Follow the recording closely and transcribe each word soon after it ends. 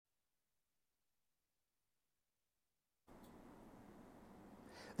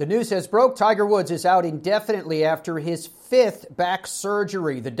The news has broke. Tiger Woods is out indefinitely after his 5th back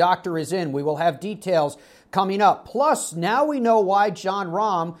surgery. The doctor is in. We will have details coming up. Plus, now we know why Jon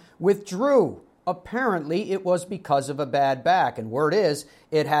Rahm withdrew. Apparently, it was because of a bad back. And word is,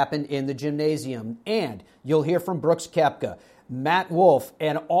 it happened in the gymnasium. And you'll hear from Brooks Koepka, Matt Wolff,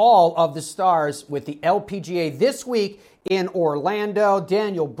 and all of the stars with the LPGA this week in Orlando.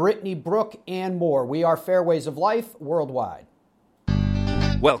 Daniel, Brittany, Brooke, and more. We are Fairways of Life worldwide.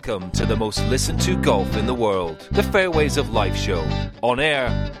 Welcome to the most listened to golf in the world, the Fairways of Life show, on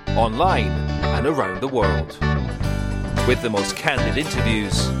air, online, and around the world. With the most candid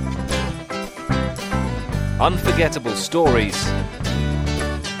interviews, unforgettable stories,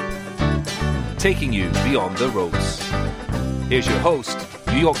 taking you beyond the ropes. Here's your host,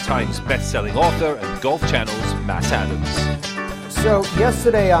 New York Times best-selling author and Golf Channel's Matt Adams. So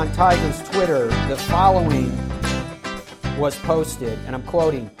yesterday on Tiger's Twitter, the following was posted, and I'm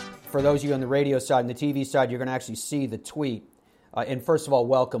quoting, for those of you on the radio side and the TV side, you're going to actually see the tweet. And first of all,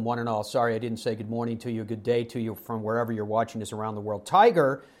 welcome, one and all. Sorry I didn't say good morning to you, good day to you from wherever you're watching this around the world.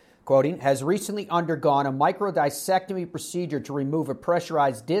 Tiger, quoting, has recently undergone a microdissectomy procedure to remove a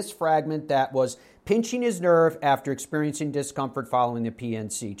pressurized disc fragment that was pinching his nerve after experiencing discomfort following the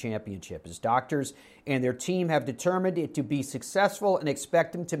PNC Championship. His doctors and their team have determined it to be successful and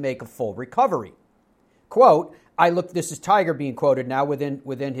expect him to make a full recovery. Quote, this is Tiger being quoted now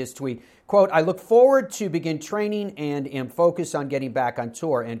within his tweet. Quote, I look forward to begin training and am focused on getting back on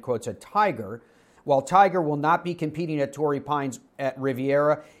tour, end quote, said Tiger. While Tiger will not be competing at Torrey Pines at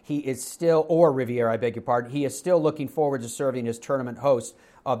Riviera, he is still looking forward to serving as tournament host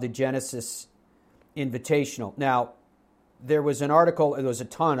of the Genesis Invitational. Now, there was a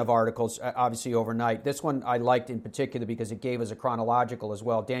ton of articles, obviously, overnight. This one I liked in particular because it gave us a chronological as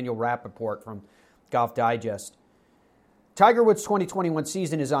well. Daniel Rappaport from Golf Digest. Tiger Woods' 2021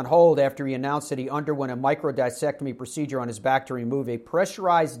 season is on hold after he announced that he underwent a microdissectomy procedure on his back to remove a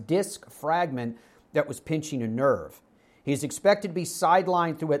pressurized disc fragment that was pinching a nerve. He's expected to be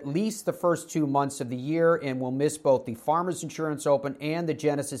sidelined through at least the first 2 months of the year and will miss both the Farmers Insurance Open and the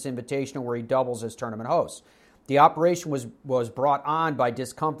Genesis Invitational, where he doubles as tournament host. The operation was brought on by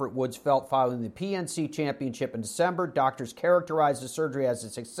discomfort Woods felt following the PNC Championship in December. Doctors characterized the surgery as a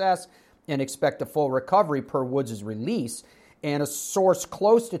success and expect a full recovery per Woods' release. And a source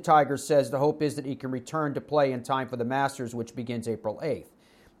close to Tiger says the hope is that he can return to play in time for the Masters, which begins April 8th.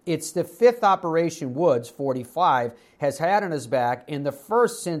 It's the 5th operation Woods, 45, has had on his back, and the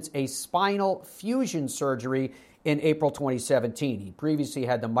first since a spinal fusion surgery in April 2017. He previously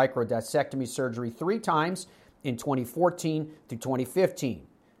had the microdissectomy surgery 3 times in 2014 through 2015.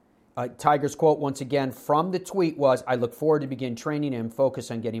 Tiger's quote once again from the tweet was, I look forward to begin training and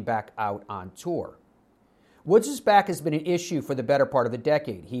focus on getting back out on tour. Woods' back has been an issue for the better part of the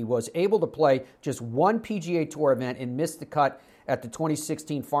decade. He was able to play just one PGA Tour event and missed the cut at the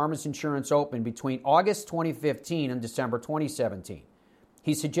 2016 Farmers Insurance Open between August 2015 and December 2017.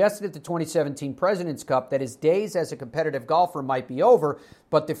 He suggested at the 2017 President's Cup that his days as a competitive golfer might be over,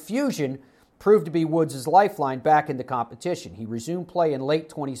 but the fusion proved to be Woods' lifeline back into competition. He resumed play in late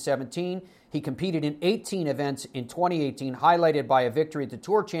 2017. He competed in 18 events in 2018, highlighted by a victory at the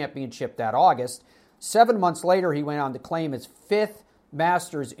Tour Championship that August. 7 months later, he went on to claim his 5th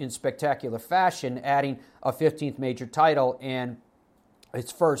Masters in spectacular fashion, adding a 15th major title and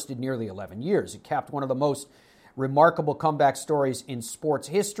his first in nearly 11 years. It capped one of the most remarkable comeback stories in sports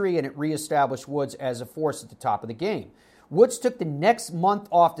history, and it reestablished Woods as a force at the top of the game. Woods took the next month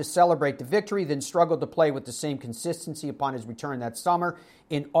off to celebrate the victory, then struggled to play with the same consistency upon his return that summer.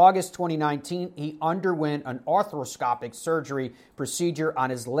 In August 2019, he underwent an arthroscopic surgery procedure on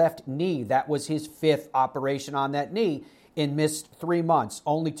his left knee. That was his 5th operation on that knee, and missed 3 months,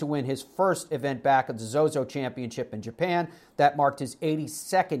 only to win his first event back at the Zozo Championship in Japan. That marked his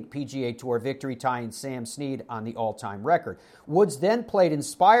 82nd PGA Tour victory, tying Sam Snead on the all-time record. Woods then played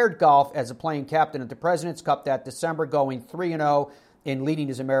inspired golf as a playing captain at the President's Cup that December, going 3-0 and leading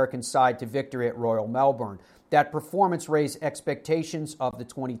his American side to victory at Royal Melbourne. That performance raised expectations of the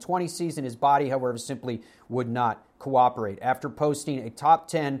 2020 season. His body, however, simply would not cooperate. After posting a top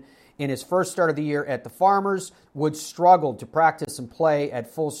 10 in his first start of the year at the Farmers, Woods struggled to practice and play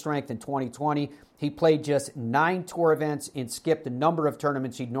at full strength in 2020. He played just 9 tour events and skipped a number of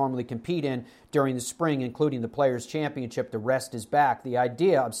tournaments he'd normally compete in during the spring, including the Players' Championship, to rest his back. The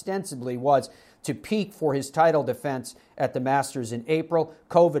idea, ostensibly, was to peak for his title defense at the Masters in April.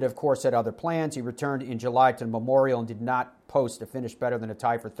 COVID, of course, had other plans. He returned in July to the Memorial and did not post a finish better than a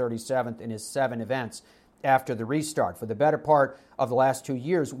tie for 37th in his 7 events after the restart. For the better part of the last 2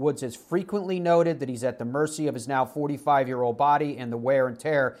 years, Woods has frequently noted that he's at the mercy of his now 45-year-old body and the wear and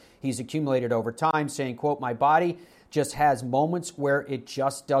tear he's accumulated over time, saying, quote, "My body just has moments where it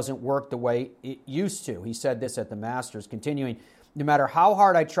just doesn't work the way it used to." He said this at the Masters, continuing, "No matter how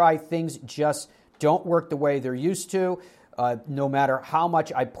hard I try, things just don't work the way they're used to. No matter how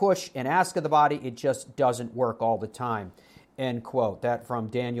much I push and ask of the body, it just doesn't work all the time." End quote. That from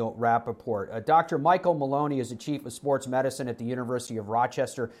Daniel Rappaport. Dr. Michael Maloney is the chief of sports medicine at the University of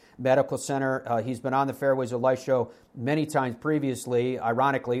Rochester Medical Center. He's been on the Fairways of Life show many times previously,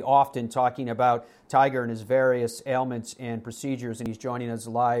 ironically, often talking about Tiger and his various ailments and procedures, and he's joining us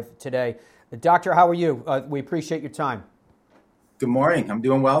live today. Doctor, how are you? We appreciate your time. Good morning. I'm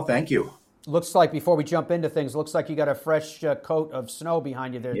doing well. Thank you. Looks like, before we jump into things, looks like you got a fresh coat of snow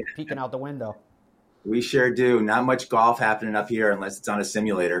behind you there, peeking out the window. We sure do. Not much golf happening up here unless it's on a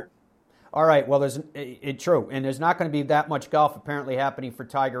simulator. All right. Well, true. And there's not going to be that much golf apparently happening for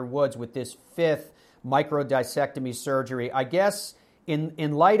Tiger Woods with this 5th microdiscectomy surgery. I guess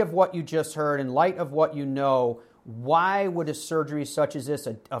in light of what you just heard, in light of what you know, why would a surgery such as this,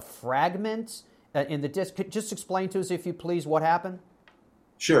 a fragment in the disc, just explain to us, if you please, what happened?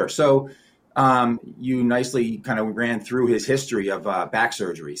 Sure. So you nicely kind of ran through his history of back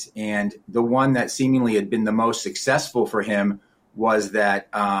surgeries. And the one that seemingly had been the most successful for him was that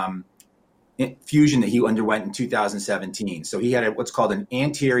fusion that he underwent in 2017. So he had what's called an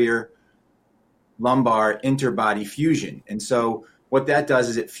anterior lumbar interbody fusion. And so what that does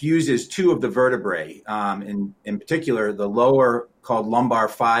is it fuses two of the vertebrae, in particular, the lower called lumbar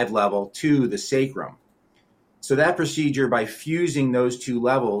 5 level to the sacrum. So that procedure, by fusing those two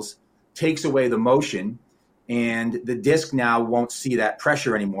levels, takes away the motion, and the disc now won't see that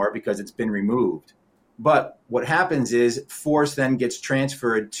pressure anymore because it's been removed. But what happens is force then gets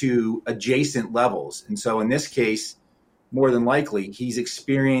transferred to adjacent levels. And so in this case, more than likely, he's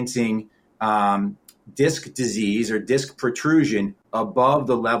experiencing disc disease or disc protrusion above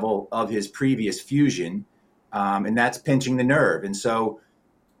the level of his previous fusion, and that's pinching the nerve. And so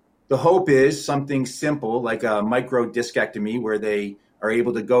the hope is something simple like a microdiscectomy, where they are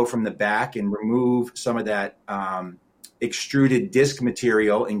able to go from the back and remove some of that extruded disc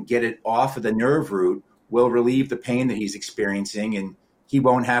material and get it off of the nerve root, will relieve the pain that he's experiencing, and he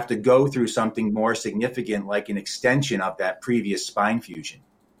won't have to go through something more significant like an extension of that previous spine fusion.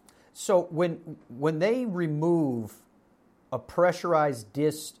 So when they remove a pressurized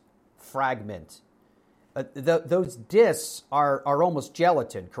disc fragment, those discs are almost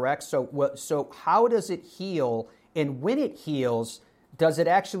gelatin, correct? So how does it heal? And when it heals, does it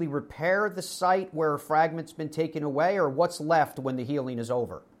actually repair the site where a fragment's been taken away, or what's left when the healing is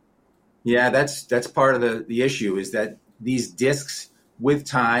over? Yeah, that's part of the issue, is that these discs, with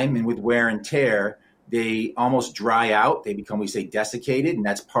time and with wear and tear, they almost dry out. They become, we say, desiccated, and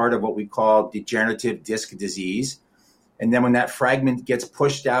that's part of what we call degenerative disc disease. And then when that fragment gets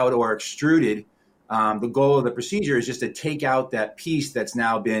pushed out or extruded, the goal of the procedure is just to take out that piece that's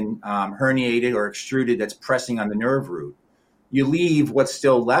now been herniated or extruded that's pressing on the nerve root. You leave what's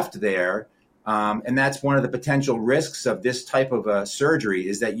still left there, and that's one of the potential risks of this type of a surgery,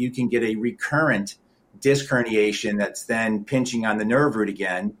 is that you can get a recurrent disc herniation that's then pinching on the nerve root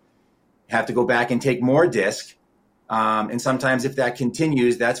again, have to go back and take more disc, and sometimes if that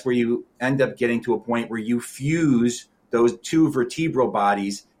continues, that's where you end up getting to a point where you fuse those two vertebral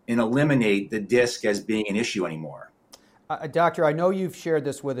bodies and eliminate the disc as being an issue anymore. Doctor, I know you've shared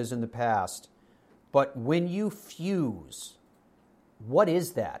this with us in the past, but when you fuse, what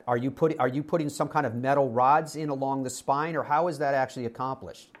is that? Are you putting some kind of metal rods in along the spine, or how is that actually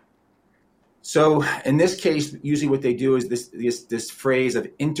accomplished? So in this case, usually what they do is this phrase of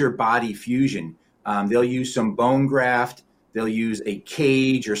interbody fusion. They'll use some bone graft, they'll use a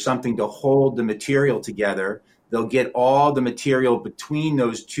cage or something to hold the material together. They'll get all the material between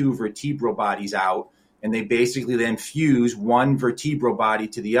those two vertebral bodies out, and they basically then fuse one vertebral body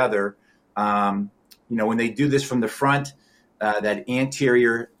to the other. When they do this from the front, that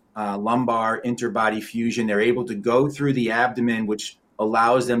anterior lumbar interbody fusion, they're able to go through the abdomen, which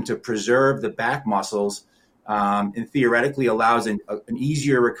allows them to preserve the back muscles, and theoretically allows an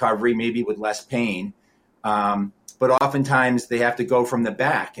easier recovery, maybe with less pain. But oftentimes they have to go from the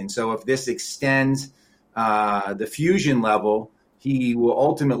back. And so if this extends the fusion level, he will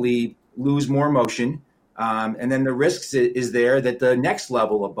ultimately lose more motion. And then the risks is there that the next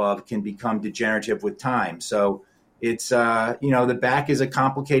level above can become degenerative with time. So it's, the back is a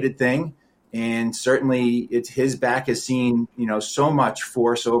complicated thing. And certainly his back has seen, so much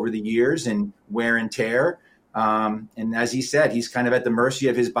force over the years and wear and tear. And as he said, he's kind of at the mercy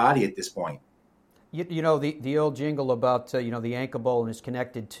of his body at this point. You know, the old jingle about, the ankle bone is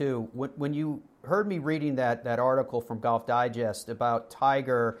connected too. When you heard me reading that article from Golf Digest about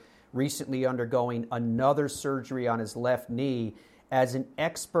Tiger recently undergoing another surgery on his left knee, as an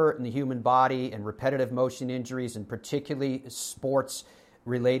expert in the human body and repetitive motion injuries, and particularly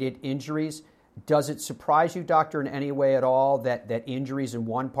sports-related injuries, does it surprise you, doctor, in any way at all that injuries in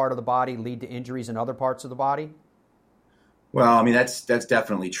one part of the body lead to injuries in other parts of the body? Well, I mean, that's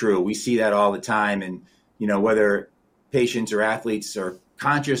definitely true. We see that all the time. And, whether patients or athletes are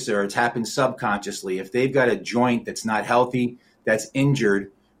conscious or it's happened subconsciously, if they've got a joint that's not healthy, that's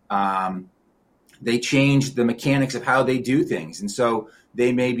injured, they change the mechanics of how they do things. And so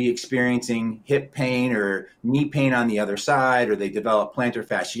they may be experiencing hip pain or knee pain on the other side, or they develop plantar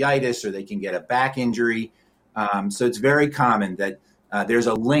fasciitis, or they can get a back injury. So it's very common that there's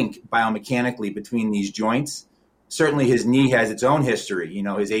a link biomechanically between these joints. Certainly his knee has its own history,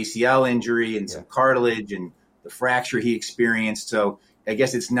 his ACL injury and some cartilage and the fracture he experienced. So I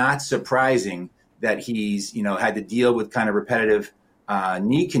guess it's not surprising that he's, had to deal with kind of repetitive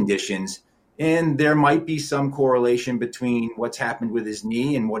knee conditions. And there might be some correlation between what's happened with his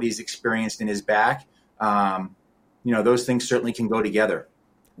knee and what he's experienced in his back. Those things certainly can go together.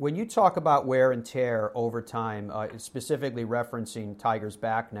 When you talk about wear and tear over time, specifically referencing Tiger's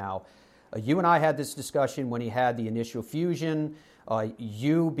back now, you and I had this discussion when he had the initial fusion.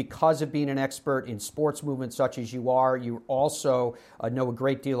 You, because of being an expert in sports movement such as you are, you also know a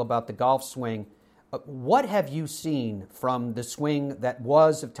great deal about the golf swing. What have you seen from the swing that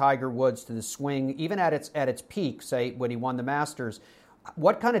was of Tiger Woods to the swing, even at its peak, say, when he won the Masters?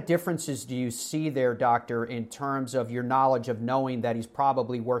 What kind of differences do you see there, doctor, in terms of your knowledge of knowing that he's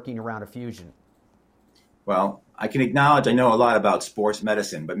probably working around a fusion? Well, I can acknowledge I know a lot about sports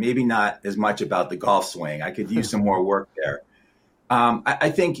medicine, but maybe not as much about the golf swing. I could use some more work there. I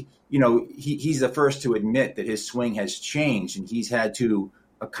think, he's the first to admit that his swing has changed, and he's had to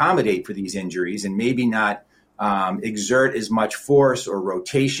accommodate for these injuries and maybe not exert as much force or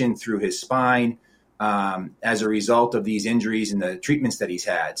rotation through his spine as a result of these injuries and the treatments that he's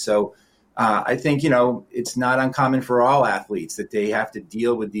had. So I think, it's not uncommon for all athletes that they have to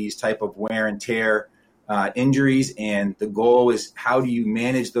deal with these type of wear and tear injuries. And the goal is, how do you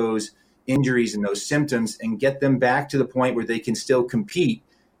manage those injuries and those symptoms and get them back to the point where they can still compete?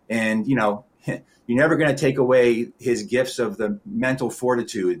 And, you're never going to take away his gifts of the mental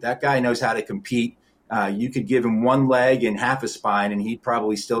fortitude. That guy knows how to compete. You could give him one leg and half a spine, and he'd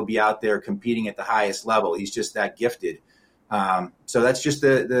probably still be out there competing at the highest level. He's just that gifted. So that's just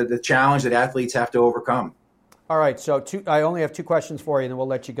the challenge that athletes have to overcome. All right, so I only have two questions for you, and then we'll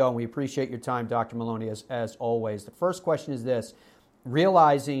let you go. And we appreciate your time, Dr. Maloney, as always. The first question is this: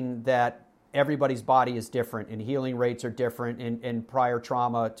 realizing that everybody's body is different and healing rates are different and prior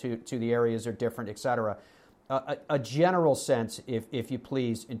trauma to the areas are different, et cetera. A general sense, if you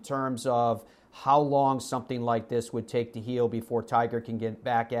please, in terms of how long something like this would take to heal before Tiger can get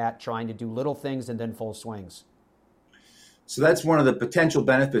back at trying to do little things and then full swings. So that's one of the potential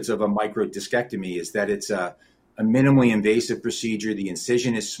benefits of a microdiscectomy, is that it's a minimally invasive procedure. The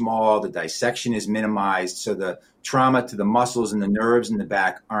incision is small, the dissection is minimized, so the trauma to the muscles and the nerves in the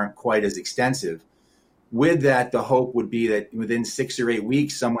back aren't quite as extensive. With that, the hope would be that within 6 or 8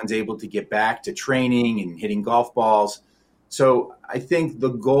 weeks, someone's able to get back to training and hitting golf balls. So I think the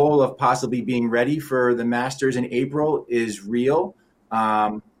goal of possibly being ready for the Masters in April is real.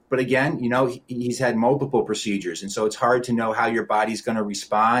 But again, he's had multiple procedures, and so it's hard to know how your body's going to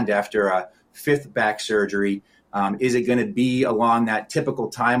respond after a fifth back surgery. Is it going to be along that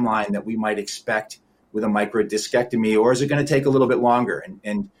typical timeline that we might expect with a microdiscectomy, or is it going to take a little bit longer?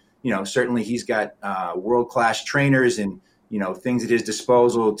 And certainly he's got world-class trainers and, things at his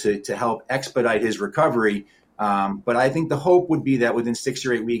disposal to help expedite his recovery. But I think the hope would be that within 6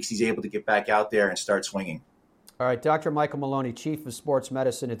 or 8 weeks, he's able to get back out there and start swinging. All right, Dr. Michael Maloney, Chief of Sports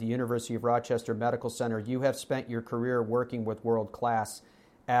Medicine at the University of Rochester Medical Center. You have spent your career working with world-class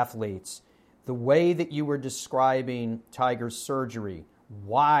athletes. The way that you were describing Tiger's surgery,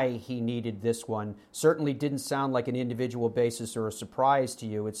 why he needed this one, certainly didn't sound like an individual basis or a surprise to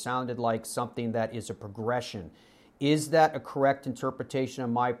you. It sounded like something that is a progression. Is that a correct interpretation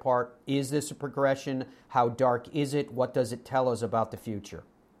on my part? Is this a progression? How dark is it? What does it tell us about the future?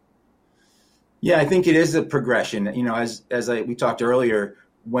 Yeah, I think it is a progression. We talked earlier,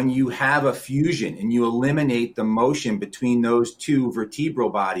 when you have a fusion and you eliminate the motion between those two vertebral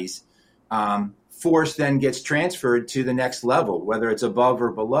bodies, force then gets transferred to the next level, whether it's above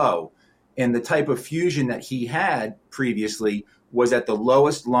or below. And the type of fusion that he had previously was at the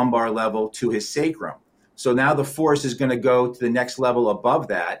lowest lumbar level to his sacrum. So now the force is going to go to the next level above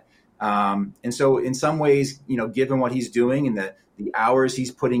that. And so in some ways, given what he's doing and the hours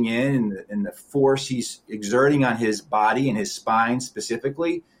he's putting in and the force he's exerting on his body and his spine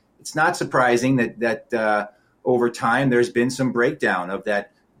specifically, it's not surprising that over time there's been some breakdown of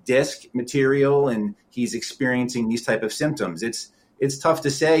that disc material and he's experiencing these type of symptoms. It's tough to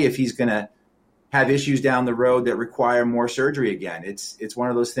say if he's going to have issues down the road that require more surgery again. It's one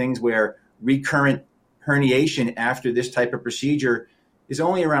of those things where recurrent herniation after this type of procedure is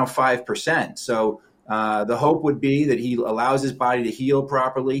only around 5%. So the hope would be that he allows his body to heal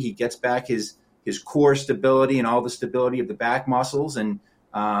properly. He gets back his core stability and all the stability of the back muscles, and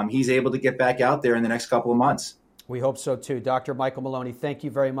he's able to get back out there in the next couple of months. We hope so too. Dr. Michael Maloney, thank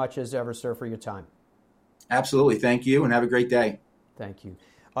you very much as ever, sir, for your time. Absolutely. Thank you, and have a great day. Thank you.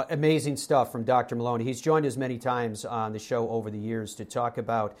 Amazing stuff from Dr. Maloney. He's joined us many times on the show over the years to talk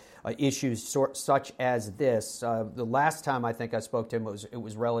about issues such as this. The last time I think I spoke to him, it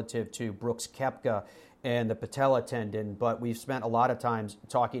was relative to Brooks Koepka and the patella tendon, but we've spent a lot of times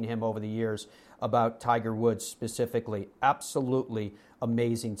talking to him over the years about Tiger Woods specifically. Absolutely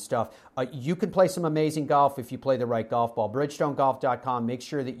amazing stuff. You can play some amazing golf if you play the right golf ball. BridgestonGolf.com. Make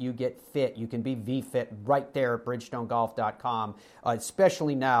sure that you get fit. You can be V-Fit right there at BridgestonGolf.com,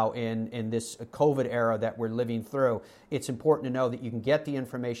 especially now in this COVID era that we're living through. It's important to know that you can get the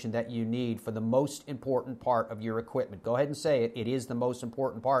information that you need for the most important part of your equipment. Go ahead and say it. It is the most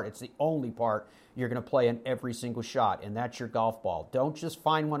important part. It's the only part you're going to play in every single shot, and that's your golf ball. Don't just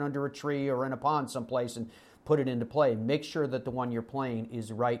find one under a tree or in a pond someplace and put it into play. Make sure that the one you're playing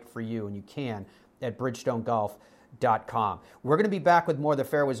is right for you, and you can at BridgestoneGolf.com. We're going to be back with more of the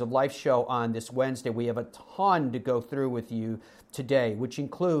Fairways of Life show on this Wednesday. We have a ton to go through with you today, which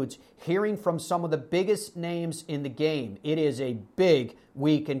includes hearing from some of the biggest names in the game. It is a big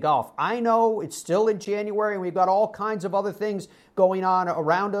week in golf. I know it's still in January, and we've got all kinds of other things going on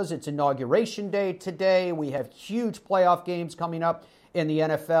around us. It's Inauguration Day today. We have huge playoff games coming up in the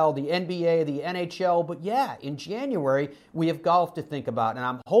NFL, the NBA, the NHL. But yeah, in January, we have golf to think about. And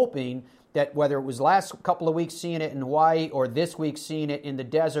I'm hoping that whether it was last couple of weeks seeing it in Hawaii or this week seeing it in the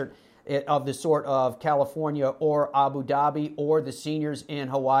desert of the sort of California or Abu Dhabi or the seniors in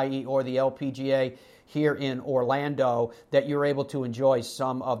Hawaii or the LPGA here in Orlando, that you're able to enjoy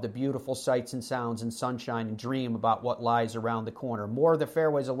some of the beautiful sights and sounds and sunshine and dream about what lies around the corner. More of the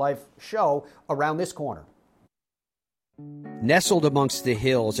Fairways of Life show around this corner. Nestled amongst the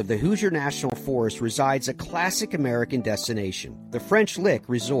hills of the Hoosier National Forest resides a classic American destination, the French Lick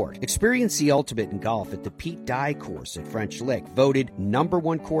Resort. Experience the ultimate in golf at the Pete Dye course at French Lick, voted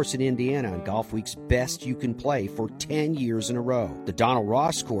 #1 course in Indiana on Golf Week's Best You Can Play for 10 years in a row. The Donald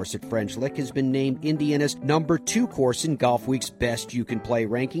Ross course at French Lick has been named Indiana's #2 course in Golf Week's Best You Can Play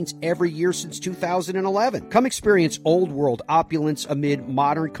rankings every year since 2011. Come experience old world opulence amid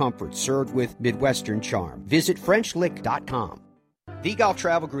modern comfort served with Midwestern charm. Visit FrenchLick.com.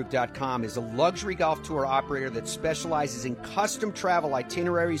 TheGolfTravelGroup.com is a luxury golf tour operator that specializes in custom travel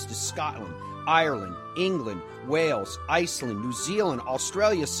itineraries to Scotland, Ireland, England, Wales, Iceland, New Zealand,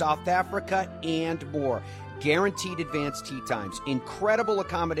 Australia, South Africa, and more. Guaranteed advanced tee times, incredible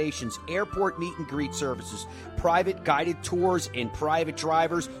accommodations, airport meet and greet services, private guided tours, and private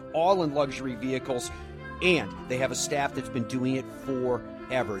drivers, all in luxury vehicles. And they have a staff that's been doing it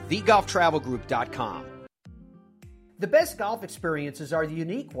forever. TheGolfTravelGroup.com. The best golf experiences are the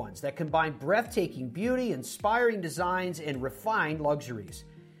unique ones that combine breathtaking beauty, inspiring designs, and refined luxuries.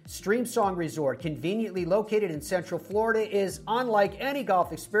 Streamsong Resort, conveniently located in Central Florida, is unlike any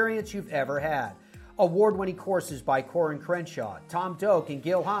golf experience you've ever had. Award-winning courses by Corin Crenshaw, Tom Doak, and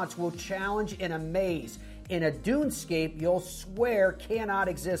Gil Hans will challenge and amaze in a dunescape you'll swear cannot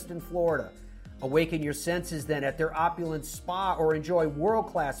exist in Florida. Awaken your senses then at their opulent spa or enjoy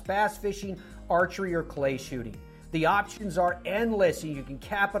world-class bass fishing, archery, or clay shooting. The options are endless, and you can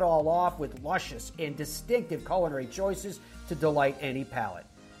cap it all off with luscious and distinctive culinary choices to delight any palate.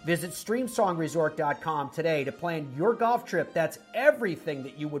 Visit StreamSongResort.com today to plan your golf trip that's everything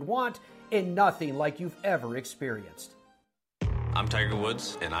that you would want and nothing like you've ever experienced. I'm Tiger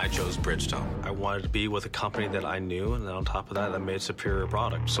Woods, and I chose Bridgestone. I wanted to be with a company that I knew, and then on top of that, that made superior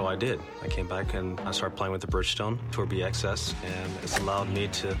product. So I did. I came back and I started playing with the Bridgestone Tour BXS, and it's allowed me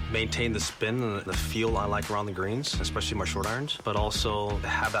to maintain the spin and the feel I like around the greens, especially my short irons, but also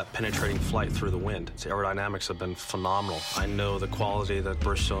have that penetrating flight through the wind. The aerodynamics have been phenomenal. I know the quality that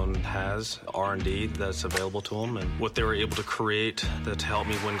Bridgestone has, R&D that's available to them, and what they were able to create to help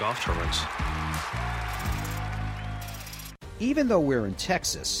me win golf tournaments. Even though we're in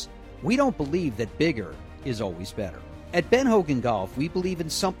Texas, we don't believe that bigger is always better. At Ben Hogan Golf, we believe in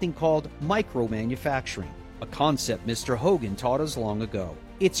something called micro-manufacturing, a concept Mr. Hogan taught us long ago.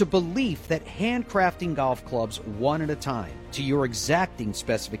 It's a belief that handcrafting golf clubs one at a time to your exacting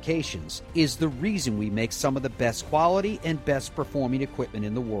specifications is the reason we make some of the best quality and best performing equipment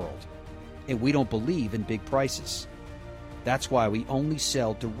in the world. And we don't believe in big prices. That's why we only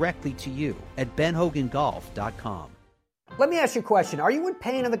sell directly to you at benhogangolf.com. Let me ask you a question. Are you in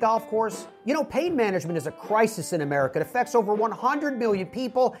pain on the golf course? You know, pain management is a crisis in America. It affects over 100 million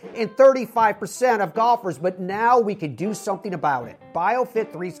people and 35% of golfers, but now we can do something about it. BioFit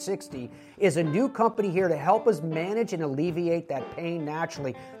 360 is a new company here to help us manage and alleviate that pain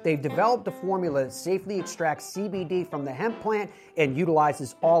naturally. They've developed a formula that safely extracts CBD from the hemp plant and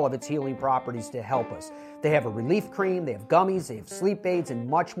utilizes all of its healing properties to help us. They have a relief cream, they have gummies, they have sleep aids, and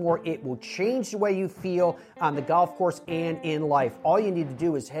much more. It will change the way you feel on the golf course and in life. All you need to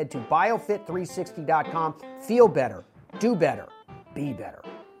do is head to biofit360.com. Feel better, do better, be better.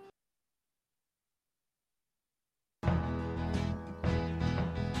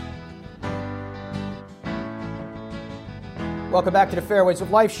 Welcome back to the Fairways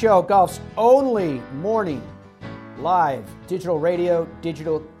of Life show, golf's only morning live digital radio,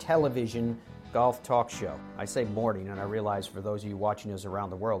 digital television golf talk show. I say morning, and I realize for those of you watching us around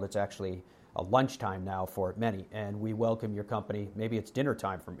the world, it's actually a lunchtime now for many, and we welcome your company. Maybe it's dinner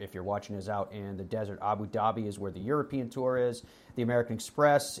time if you're watching us out in the desert. Abu Dhabi is where the European Tour is. The American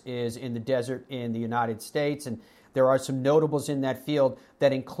Express is in the desert in the United States, and there are some notables in that field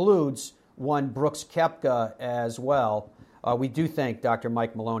that includes one Brooks Koepka as well. We do thank Dr.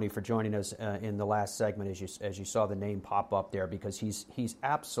 Mike Maloney for joining us in the last segment as you saw the name pop up there, because he's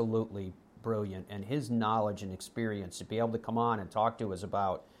absolutely brilliant, and his knowledge and experience to be able to come on and talk to us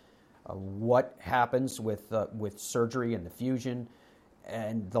about what happens with surgery and the fusion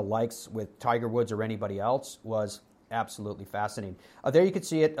and the likes with Tiger Woods or anybody else was absolutely fascinating. There you can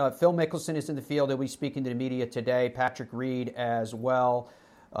see it. Phil Mickelson is in the field. He'll be speaking to the media today. Patrick Reed as well.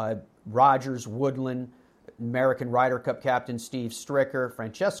 Rogers, Woodland, American Ryder Cup captain Steve Stricker,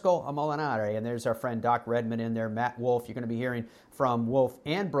 Francesco Molinari, and there's our friend Doc Redman in there, Matt Wolff. You're going to be hearing from Wolff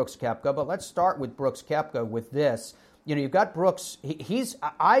and Brooks Koepka, but let's start with Brooks Koepka with this. You know, you've got Brooks.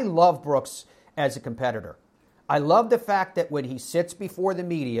 I love Brooks as a competitor. I love the fact that when he sits before the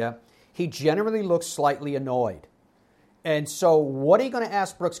media, he generally looks slightly annoyed. And so what are you going to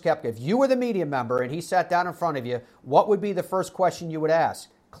ask Brooks Koepka? If you were the media member and he sat down in front of you, what would be the first question you would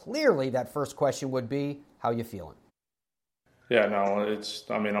ask? Clearly, that first question would be, how you feeling? Yeah, no,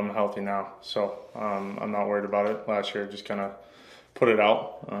 I'm healthy now, so I'm not worried about it. Last year, just kind of put it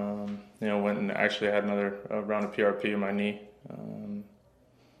out. Went and actually had another round of PRP in my knee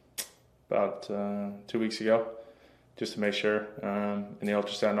about 2 weeks ago, just to make sure. And the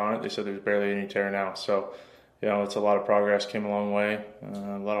ultrasound on it, they said there's barely any tear now. So, it's a lot of progress, came a long way,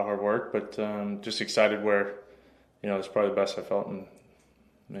 a lot of hard work, but just excited where, it's probably the best I felt in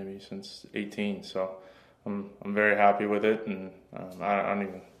maybe since 18. So I'm very happy with it, and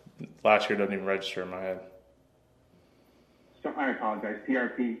last year doesn't even register in my head. So I apologize.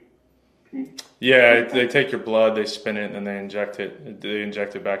 PRP. Yeah, they take your blood, they spin it, and then they inject it. They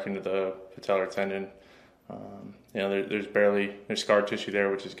inject it back into the patellar tendon. There's scar tissue there,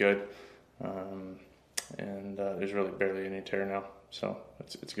 which is good, and there's really barely any tear now, so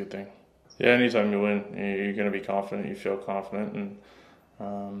it's a good thing. Yeah, anytime you win, you're going to be confident. You feel confident, and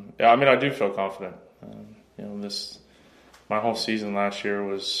I do feel confident. My whole season last year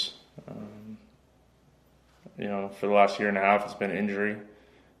was, for the last year and a half, it's been injury.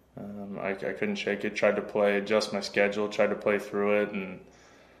 I couldn't shake it. Tried to adjust my schedule, tried to play through it, and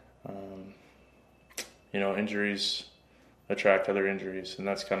injuries attract other injuries, and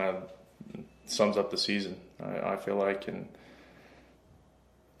that's kind of sums up the season. I feel like, and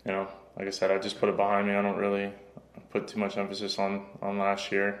like I said, I just put it behind me. I don't really put too much emphasis on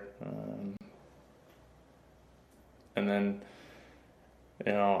last year. And then,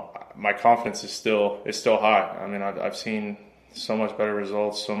 my confidence is still high. I mean, I've seen so much better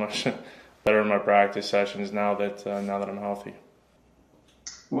results, so much better in my practice sessions now that I'm healthy.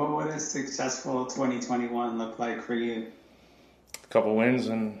 What would a successful 2021 look like for you? A couple wins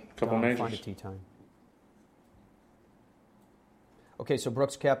and a couple majors. Find a tee time. Okay, so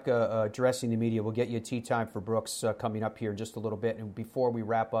Brooks Koepka addressing the media. We'll get you a tee time for Brooks coming up here in just a little bit. And before we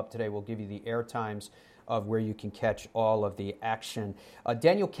wrap up today, we'll give you the air times of where you can catch all of the action.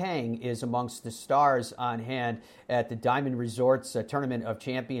 Danielle Kang is amongst the stars on hand at the Diamond Resorts Tournament of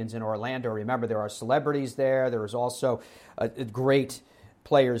Champions in Orlando. Remember, there are celebrities there. There is also a great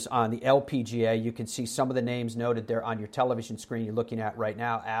players on the LPGA. You can see some of the names noted there on your television screen you're looking at right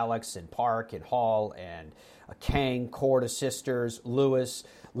now. Alex and Park and Hall and Kang, Korda sisters, Lewis,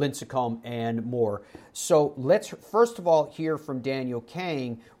 Lincicome, and more. So let's first of all hear from Danielle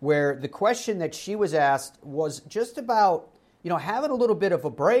Kang, where the question that she was asked was just about, having a little bit of a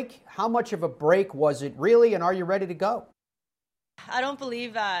break. How much of a break was it really, and are you ready to go? I don't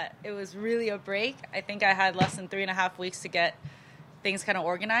believe that it was really a break. I think I had less than 3.5 weeks to get things kind of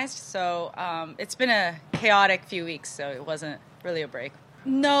organized. So it's been a chaotic few weeks, so it wasn't really a break.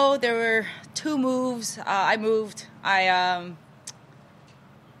 No, there were 2 moves. I moved. Then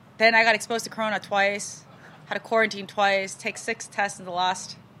I got exposed to Corona twice, had to quarantine twice, take 6 tests in the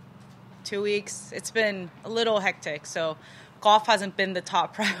last 2 weeks. It's been a little hectic, so golf hasn't been the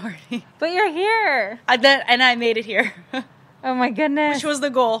top priority. But you're here. And I made it here. Oh, my goodness. Which was the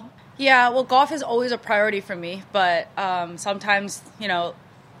goal. Yeah, well, golf is always a priority for me, but sometimes,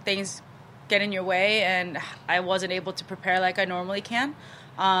 things get in your way, and I wasn't able to prepare like I normally can.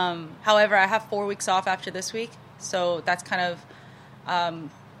 However, I have 4 weeks off after this week, so that's kind of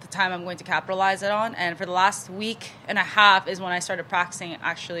the time I'm going to capitalize it on. And for the last week and a half is when I started practicing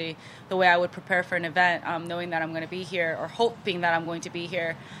actually the way I would prepare for an event, knowing that I'm going to be here or hoping that I'm going to be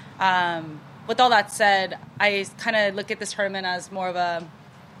here. With all that said, I kind of look at this tournament as more of a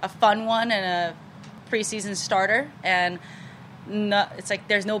fun one and a preseason starter, and it's like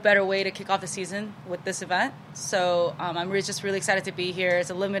there's no better way to kick off the season with this event. So I'm just really excited to be here. It's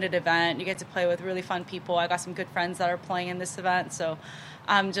a limited event. You get to play with really fun people. I got some good friends that are playing in this event, so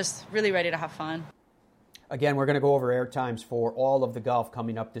I'm just really ready to have fun. Again, we're going to go over air times for all of the golf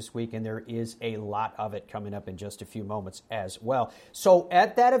coming up this week, and there is a lot of it coming up in just a few moments as well. So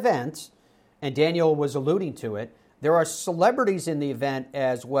at that event, and Danielle was alluding to it, there are celebrities in the event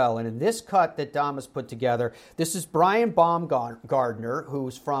as well. And in this cut that Dom has put together, this is Brian Baumgartner,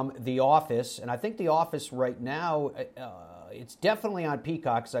 who's from The Office. And I think The Office right now, it's definitely on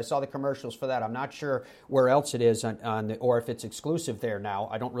Peacock, because I saw the commercials for that. I'm not sure where else it is or if it's exclusive there now.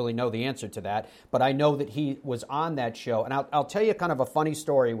 I don't really know the answer to that. But I know that he was on that show. And I'll tell you kind of a funny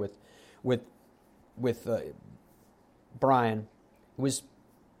story with Brian. It was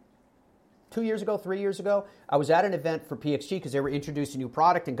 3 years ago, I was at an event for PXG because they were introducing a new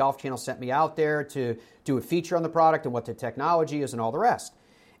product, and Golf Channel sent me out there to do a feature on the product and what the technology is and all the rest.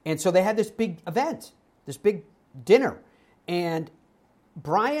 And so they had this big event, this big dinner, and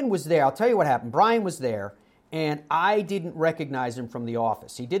Brian was there. I'll tell you what happened. Brian was there, and I didn't recognize him from The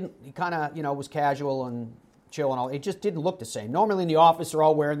Office. He kind of, was casual and chill and all. It just didn't look the same. Normally in The Office, they're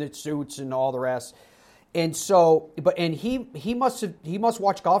all wearing their suits and all the rest. And so, he must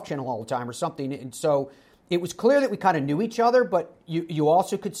watch Golf Channel all the time or something. And so it was clear that we kind of knew each other, but you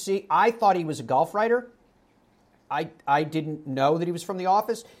also could see, I thought he was a golf writer. I didn't know that he was from The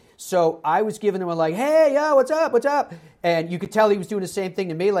Office. So I was giving him a hey, yo, what's up? And you could tell he was doing the same thing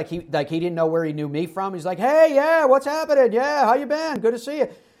to me, like he didn't know where he knew me from. He's like, hey, yeah, what's happening? Yeah, how you been? Good to see you.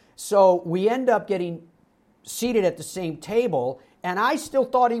 So we end up getting seated at the same table, and I still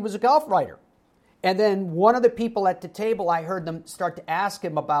thought he was a golf writer. And then one of the people at the table, I heard them start to ask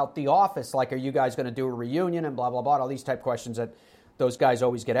him about The Office, like, are you guys going to do a reunion and blah, blah, blah, all these type questions that those guys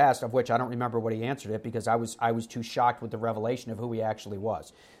always get asked, of which I don't remember what he answered it because I was too shocked with the revelation of who he actually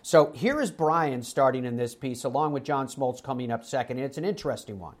was. So here is Brian starting in this piece, along with John Smoltz coming up second. And it's an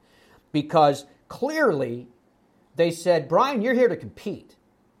interesting one because clearly they said, Brian, you're here to compete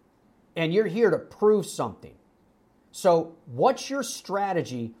and you're here to prove something. So what's your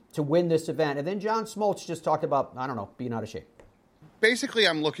strategy to win this event? And then John Smoltz just talked about, being out of shape. Basically,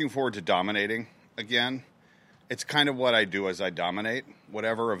 I'm looking forward to dominating again. It's kind of what I do as I dominate,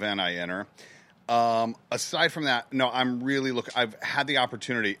 whatever event I enter. Aside from that, no, I'm really I've had the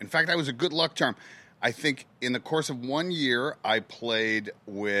opportunity. In fact, I was a good luck charm. I think in the course of 1 year, I played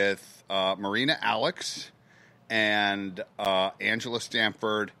with Marina Alex and Angela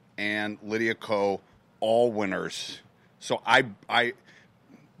Stanford and Lydia Ko, all winners. So I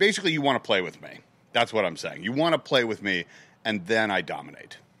basically, you want to play with me. That's what I'm saying. You want to play with me, and then I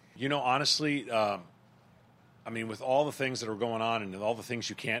dominate. Honestly, with all the things that are going on and all the things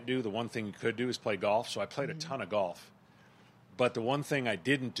you can't do, the one thing you could do is play golf. So I played a ton of golf. But the one thing I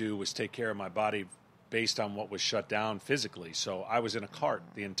didn't do was take care of my body based on what was shut down physically. So I was in a cart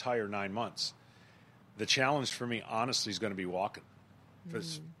the entire 9 months. The challenge for me, honestly, is going to be walking.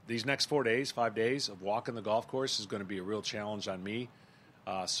 Because these next 5 days of walking the golf course is going to be a real challenge on me.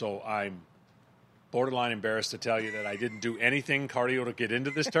 So I'm borderline embarrassed to tell you that I didn't do anything cardio to get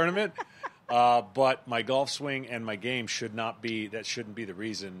into this tournament. But my golf swing and my game shouldn't be the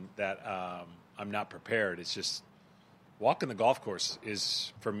reason that I'm not prepared. It's just walking the golf course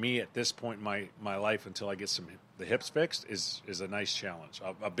is, for me at this point in my life, until I get the hips fixed, is a nice challenge,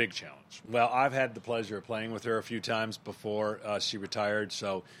 a big challenge. Well, I've had the pleasure of playing with her a few times before she retired,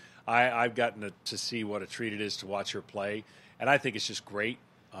 so I've gotten to see what a treat it is to watch her play, and I think it's just great.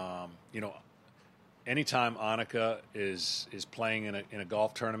 Anytime Annika is playing in a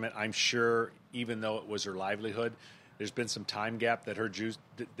golf tournament, I'm sure, even though it was her livelihood, there's been some time gap that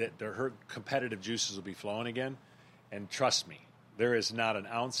her competitive juices will be flowing again. And trust me, there is not an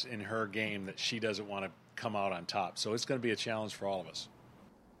ounce in her game that she doesn't want to come out on top. So it's going to be a challenge for all of us.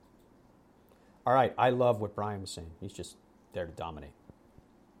 All right. I love what Brian was saying. He's just there to dominate.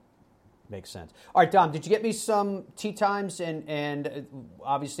 Makes sense. All right, Dom, did you get me some tee times? And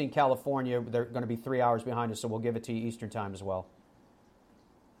obviously in California, they're going to be 3 hours behind us, so we'll give it to you Eastern time as well.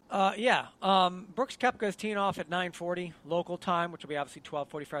 Brooks Koepka is teeing off at 9:40 local time, which will be obviously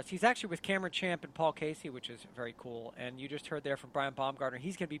 12:40 for us. He's actually with Cameron Champ and Paul Casey, which is very cool. And you just heard there from Brian Baumgartner.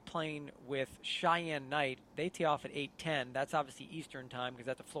 He's going to be playing with Cheyenne Knight. They tee off at 8:10. That's obviously Eastern time because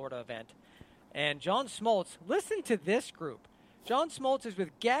that's a Florida event. And John Smoltz, listen to this group. John Smoltz is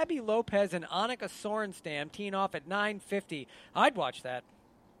with Gabby Lopez and Annika Sorenstam teeing off at 9:50. I'd watch that.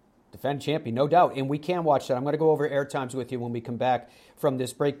 Defending champion, no doubt. And we can watch that. I'm going to go over air times with you when we come back from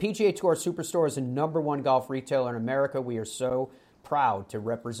this break. PGA Tour Superstore is the #1 golf retailer in America. We are so proud to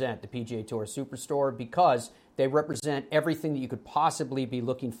represent the PGA Tour Superstore because they represent everything that you could possibly be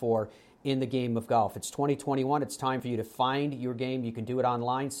looking for in the game of golf. It's 2021. It's time for you to find your game. You can do it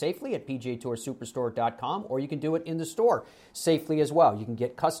online safely at PGATourSuperstore.com, or you can do it in the store safely as well. You can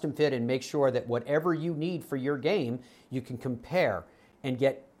get custom fit and make sure that whatever you need for your game, you can compare and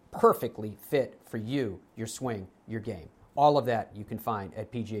get perfectly fit for you, your swing, your game. All of that you can find at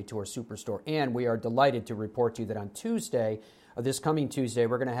PGA Tour Superstore. And we are delighted to report to you that on Tuesday, this coming Tuesday,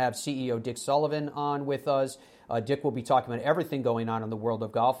 we're going to have CEO Dick Sullivan on with us. Dick will be talking about everything going on in the world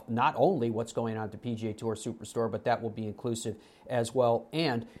of golf, not only what's going on at the PGA Tour Superstore, but that will be inclusive as well.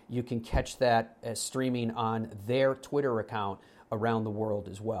 And you can catch that streaming on their Twitter account around the world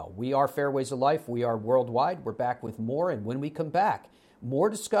as well. We are Fairways of Life. We are worldwide. We're back with more. And when we come back, more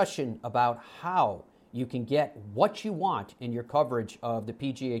discussion about how you can get what you want in your coverage of the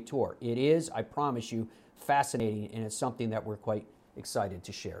PGA Tour. It is, I promise you, fascinating, and it's something that we're quite excited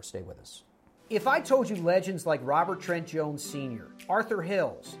to share. Stay with us. If I told you legends like Robert Trent Jones Sr., Arthur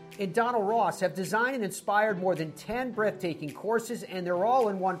Hills, and Donald Ross have designed and inspired more than 10 breathtaking courses, and they're all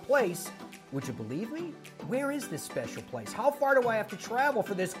in one place, would you believe me? Where is this special place? How far do I have to travel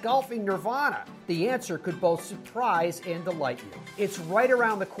for this golfing nirvana? The answer could both surprise and delight you. It's right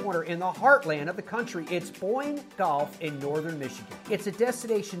around the corner in the heartland of the country. It's Boyne Golf in northern Michigan. It's a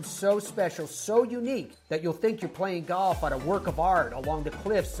destination so special, so unique, that you'll think you're playing golf on a work of art along the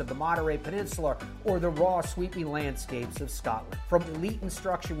cliffs of the Monterey Peninsula or the raw, sweeping landscapes of Scotland. From elite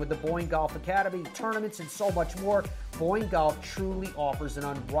instruction with the Boyne Golf Academy, tournaments, and so much more, Boyne Golf truly offers an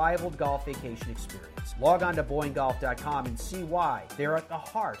unrivaled golf vacation experience. Log on to BoyneGolf.com and see why they're at the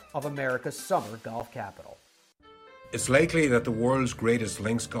heart of America's summer golf capital. It's likely that the world's greatest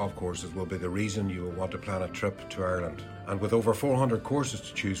links golf courses will be the reason you will want to plan a trip to Ireland. And with over 400 courses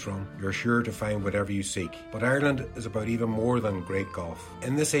to choose from, you're sure to find whatever you seek. But Ireland is about even more than great golf.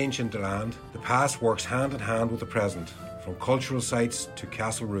 In this ancient land, the past works hand in hand with the present. From cultural sites to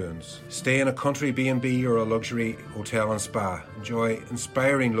castle ruins. Stay in a country B&B or a luxury hotel and spa. Enjoy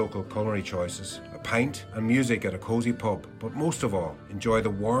inspiring local culinary choices, a pint and music at a cosy pub. But most of all, enjoy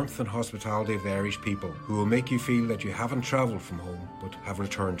the warmth and hospitality of the Irish people, who will make you feel that you haven't travelled from home but have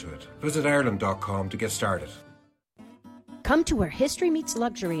returned to it. Visit Ireland.com to get started. Come to where history meets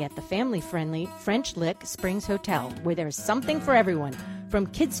luxury at the family-friendly French Lick Springs Hotel, where there's something for everyone, from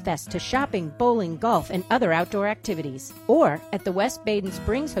Kids Fest to shopping, bowling, golf, and other outdoor activities. Or at the West Baden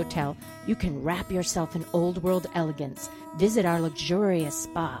Springs Hotel, you can wrap yourself in old-world elegance. Visit our luxurious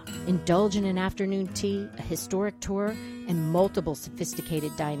spa, indulge in an afternoon tea, a historic tour, and multiple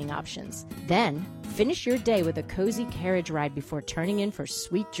sophisticated dining options. Then, finish your day with a cozy carriage ride before turning in for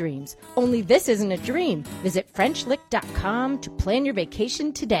sweet dreams. Only this isn't a dream. Visit FrenchLick.com to plan your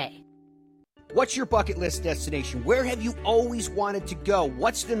vacation today. What's your bucket list destination? Where have you always wanted to go?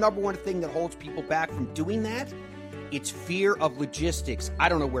 What's the #1 thing that holds people back from doing that? It's fear of logistics. I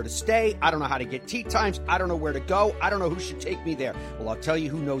don't know where to stay. I don't know how to get tee times. I don't know where to go. I don't know who should take me there. Well, I'll tell you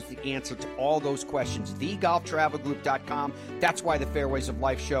who knows the answer to all those questions. TheGolfTravelGroup.com. That's why the Fairways of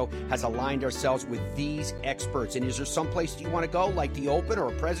Life show has aligned ourselves with these experts. And is there some place you want to go, like the Open or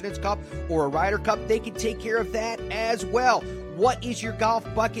a President's Cup or a Ryder Cup? They can take care of that as well. What is your golf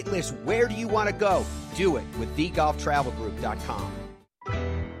bucket list? Where do you want to go? Do it with TheGolfTravelGroup.com.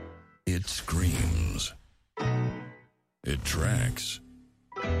 It screams It tracks.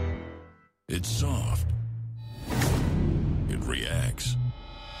 It's soft. It reacts.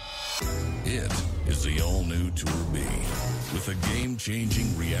 It is the all-new Tour B with a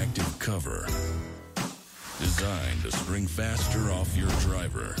game-changing reactive cover designed to spring faster off your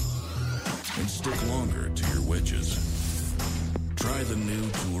driver and stick longer to your wedges. Try the new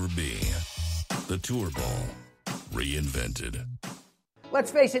Tour B, the Tour Ball, reinvented. Let's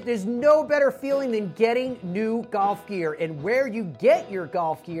face it, there's no better feeling than getting new golf gear, and where you get your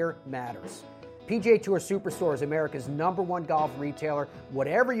golf gear matters. PGA Tour Superstore is America's #1 golf retailer.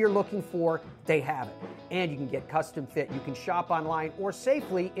 Whatever you're looking for, they have it. And you can get custom fit. You can shop online or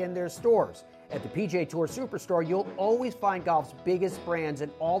safely in their stores. At the PGA Tour Superstore, you'll always find golf's biggest brands and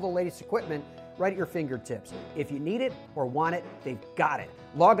all the latest equipment right at your fingertips. If you need it or want it, they've got it.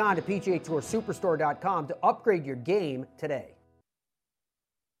 Log on to PGATourSuperstore.com to upgrade your game today.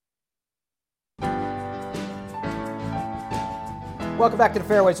 Welcome back to the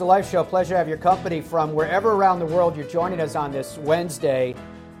Fairways of Life show. Pleasure to have your company from wherever around the world you're joining us on this Wednesday.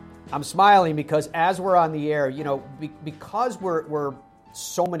 I'm smiling because as we're on the air, you know, because we're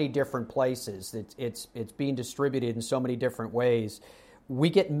so many different places, it's being distributed in so many different ways.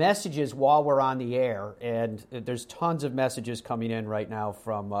 We get messages while we're on the air, and there's tons of messages coming in right now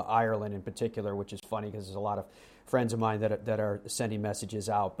from Ireland in particular, which is funny because there's a lot of friends of mine that are sending messages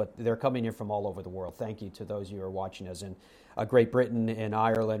out, but they're coming in from all over the world. Thank you to those of you who are watching us in Great Britain and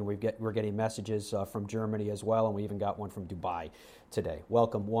Ireland. We're getting messages from Germany as well, and we even got one from Dubai today.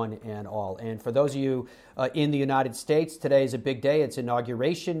 Welcome, one and all. And for those of you in the United States, today is a big day. It's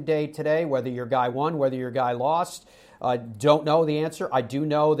Inauguration Day today, whether your guy won, whether your guy lost. Don't know the answer. I do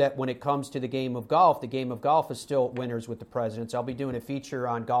know that when it comes to the game of golf is still winners with the presidents. I'll be doing a feature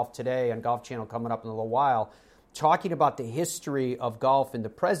on Golf Today on Golf Channel coming up in a little while, talking about the history of golf in the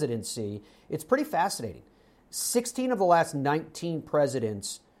presidency. It's pretty fascinating. 16 of the last 19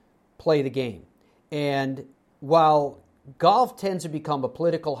 presidents play the game. And while golf tends to become a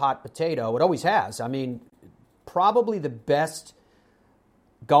political hot potato, it always has. I mean, probably the best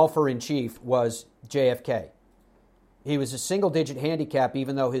golfer in chief was JFK. He was a single-digit handicap,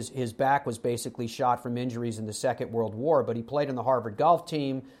 even though his back was basically shot from injuries in the Second World War, but he played on the Harvard golf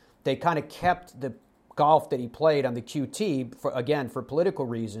team. They kind of kept the golf that he played on the QT, for political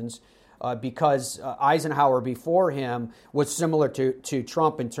reasons, because Eisenhower before him was similar to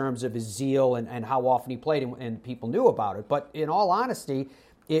Trump in terms of his zeal and how often he played, and people knew about it. But in all honesty,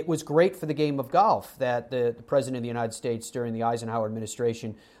 it was great for the game of golf that the President of the United States during the Eisenhower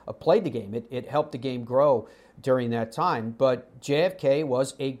administration played the game. It helped the game grow during that time. But JFK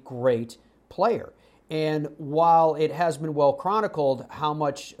was a great player. And while it has been well chronicled how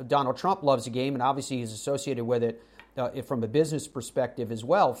much Donald Trump loves the game, and obviously he's associated with it from a business perspective as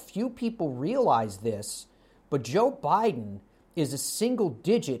well, few people realize this, but Joe Biden is a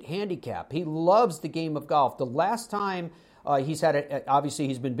single-digit handicap. He loves the game of golf. The last time obviously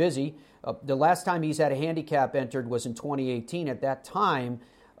he's been busy. The last time he's had a handicap entered was in 2018. At that time,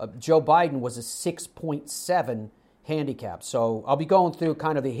 Joe Biden was a 6.7 handicap. So I'll be going through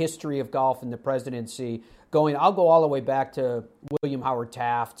kind of the history of golf in the presidency. I'll go all the way back to William Howard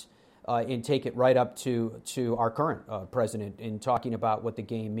Taft and take it right up to our current president in talking about what the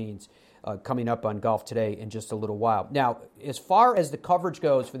game means. Coming up on Golf Today in just a little while. Now, as far as the coverage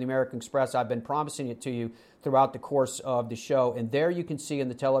goes for the American Express, I've been promising it to you throughout the course of the show, and there you can see on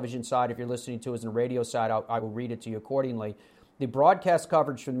the television side, if you're listening to us on the radio side, I will read it to you accordingly. The broadcast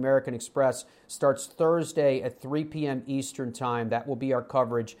coverage from the American Express starts Thursday at 3 p.m. Eastern Time. That will be our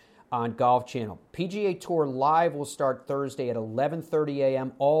coverage on Golf Channel. PGA Tour Live will start Thursday at 11:30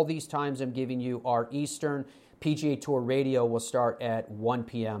 a.m. All these times I'm giving you are Eastern. PGA Tour Radio will start at 1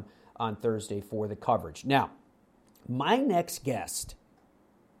 p.m. on Thursday for the coverage. Now, my next guest,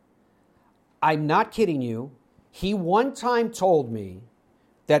 I'm not kidding you, he one time told me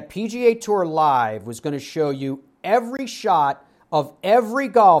that PGA Tour Live was going to show you every shot of every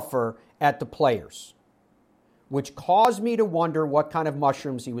golfer at the Players, which caused me to wonder what kind of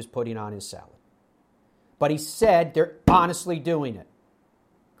mushrooms he was putting on his salad. But he said they're honestly doing it.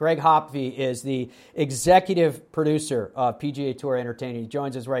 Greg Hopfe is the executive producer of PGA Tour Entertainment. He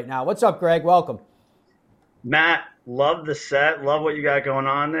joins us right now. What's up, Greg? Welcome. Matt, love the set. Love what you got going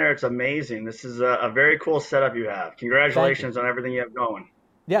on there. It's amazing. This is a very cool setup you have. Congratulations on everything you have going.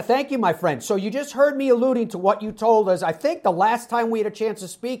 Yeah, thank you, my friend. So you just heard me alluding to what you told us, I think the last time we had a chance to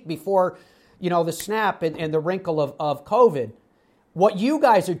speak before, the snap and the wrinkle of COVID. What you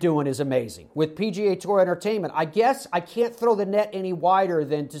guys are doing is amazing with PGA Tour Entertainment. I guess I can't throw the net any wider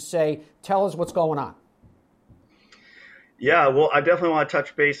than to say, tell us what's going on. Yeah, well, I definitely want to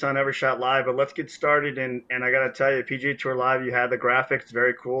touch base on Every Shot Live, but let's get started. And I got to tell you, PGA Tour Live, you had the graphics,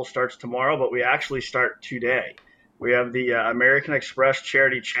 very cool, starts tomorrow, but we actually start today. We have the American Express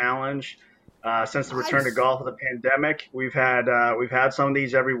Charity Challenge. Since the return to golf of the pandemic, we've had some of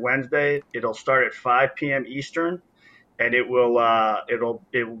these every Wednesday. It'll start at 5 p.m. Eastern, and it will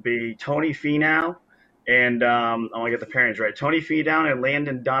be Tony Finau and I want to get the pairings right. Tony Finau and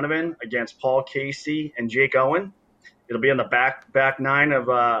Landon Donovan against Paul Casey and Jake Owen. It'll be on the back nine of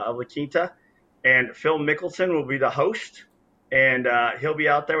La Quinta, and Phil Mickelson will be the host, and he'll be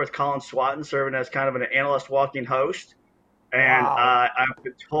out there with Colin Swatton serving as kind of an analyst walking host. And Wow. I've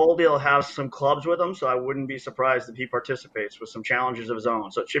been told he'll have some clubs with him, so I wouldn't be surprised if he participates with some challenges of his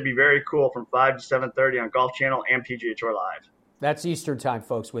own. So it should be very cool from 5 to 7:30 on Golf Channel and PGA Tour Live. That's Eastern time,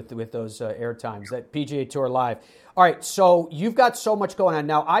 folks, with those air times, that PGA Tour Live. All right, so you've got so much going on.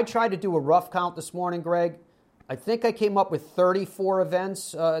 Now, I tried to do a rough count this morning, Greg. I think I came up with 34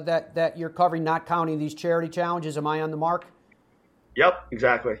 events that you're covering, not counting these charity challenges. Am I on the mark? Yep,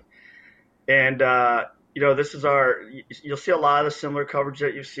 exactly. And, this is you'll see a lot of the similar coverage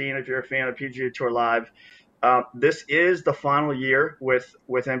that you've seen if you're a fan of PGA Tour Live. This is the final year with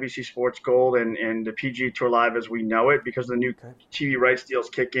NBC Sports Gold and the PGA Tour Live as we know it, because the new TV rights deals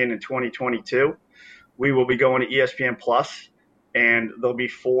kick in 2022. We will be going to ESPN Plus, and there'll be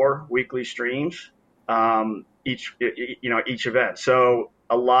 4 weekly streams each event. So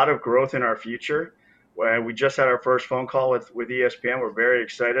a lot of growth in our future. We just had our first phone call with ESPN. We're very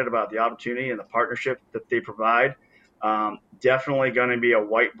excited about the opportunity and the partnership that they provide. Definitely going to be a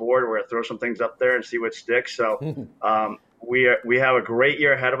whiteboard. We're going to throw some things up there and see what sticks. So we have a great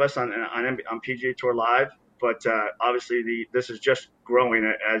year ahead of us on PGA Tour Live, but obviously this is just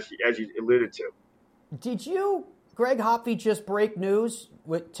growing as you alluded to. Did you, Greg Hopfe, just break news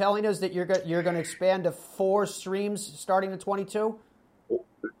with telling us that you're going to expand to 4 streams starting in 22?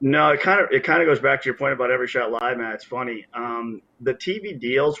 No, it kind of goes back to your point about Every Shot Live, Matt. It's funny. The TV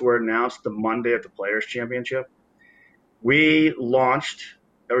deals were announced the Monday of the Players Championship. We launched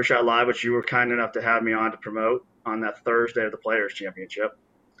Every Shot Live, which you were kind enough to have me on to promote, on that Thursday of the Players Championship.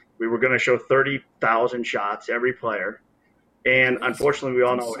 We were going to show 30,000 shots, every player. And unfortunately, we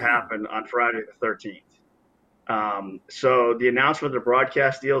all know what happened on Friday the 13th. So the announcement of the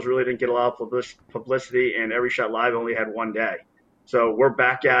broadcast deals really didn't get a lot of publicity, and Every Shot Live only had one day. So we're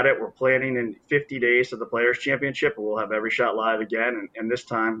back at it. We're planning in 50 days of the Players Championship, and we'll have Every Shot Live again. And this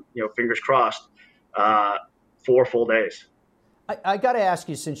time, fingers crossed, 4 full days. I got to ask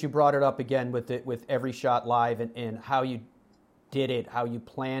you, since you brought it up again with Every Shot Live and how you did it, how you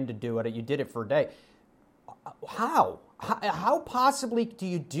planned to do it, you did it for a day. How possibly do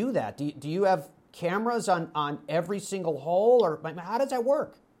you do that? Do you have cameras on every single hole, or how does that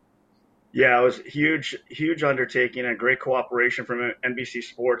work? Yeah, it was a huge undertaking and great cooperation from NBC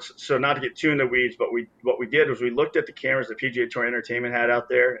Sports. So not to get too in the weeds, but what we did was we looked at the cameras that PGA Tour Entertainment had out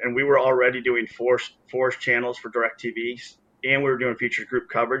there, and we were already doing four channels for DirecTV, and we were doing featured group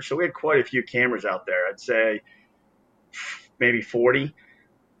coverage. So we had quite a few cameras out there. I'd say maybe 40.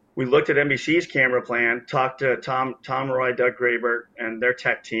 We looked at NBC's camera plan, talked to Tom Roy, Doug Graber, and their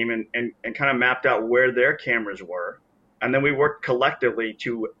tech team, and kind of mapped out where their cameras were. And then we worked collectively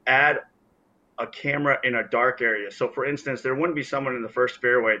to add a camera in a dark area. So, for instance, there wouldn't be someone in the first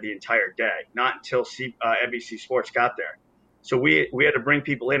fairway the entire day, not until NBC Sports got there. So we had to bring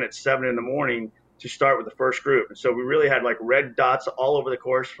people in at 7 in the morning to start with the first group. And so we really had like red dots all over the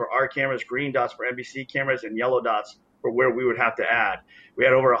course for our cameras, green dots for NBC cameras, and yellow dots for where we would have to add. We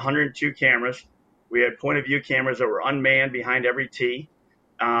had over 102 cameras. We had point of view cameras that were unmanned behind every tee.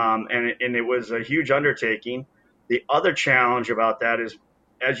 And it was a huge undertaking. The other challenge about that is,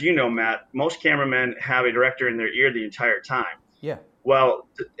 as you know, Matt, most cameramen have a director in their ear the entire time. Yeah. Well,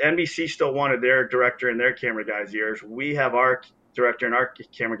 NBC still wanted their director in their camera guy's ears. We have our director in our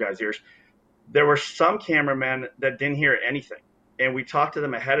camera guy's ears. There were some cameramen that didn't hear anything, and we talked to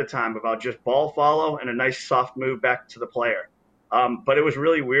them ahead of time about just ball follow and a nice soft move back to the player. But it was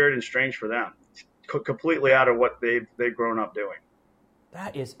really weird and strange for them, completely out of what they've grown up doing.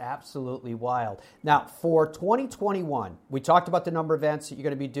 That is absolutely wild. Now, for 2021, we talked about the number of events that you're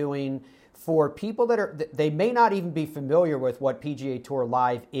going to be doing. For people they may not even be familiar with what PGA Tour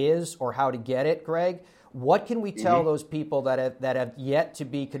Live is or how to get it, Greg, what can we tell those people that have yet to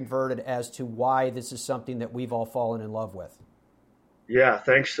be converted as to why this is something that we've all fallen in love with? Yeah,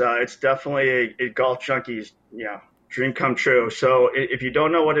 thanks. It's definitely a golf junkie's dream come true. So if you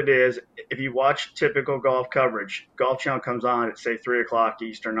don't know what it is, if you watch typical golf coverage, Golf Channel comes on at, say, 3 o'clock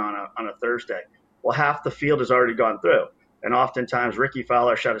Eastern on a Thursday. Well, half the field has already gone through. And oftentimes Ricky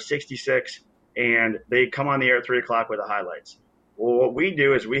Fowler shot a 66, and they come on the air at 3 o'clock with the highlights. Well, what we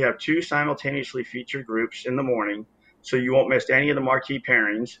do is we have 2 simultaneously featured groups in the morning, so you won't miss any of the marquee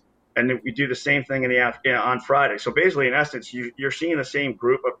pairings. And then we do the same thing on Friday. So basically, in essence, you're seeing the same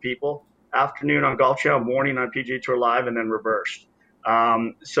group of people, afternoon on Golf Channel, morning on PGA Tour Live, and then reversed.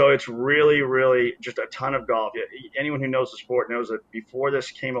 So it's really, really just a ton of golf. Anyone who knows the sport knows that before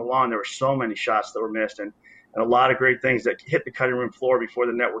this came along, there were so many shots that were missed and a lot of great things that hit the cutting room floor before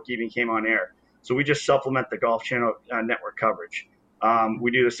the network even came on air. So we just supplement the Golf Channel network coverage.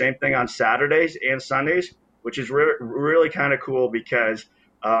 We do the same thing on Saturdays and Sundays, which is really kind of cool because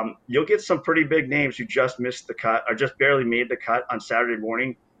you'll get some pretty big names who just missed the cut or just barely made the cut on Saturday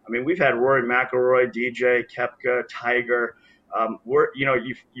morning. I mean, we've had Rory McIlroy, DJ, Koepka, Tiger.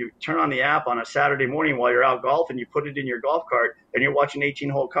 You turn on the app on a Saturday morning while you're out golfing, you put it in your golf cart, and you're watching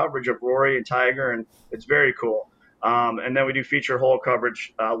 18-hole coverage of Rory and Tiger, and it's very cool. And then we do feature hole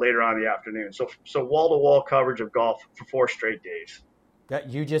coverage later on in the afternoon. So wall-to-wall coverage of golf for 4 straight days.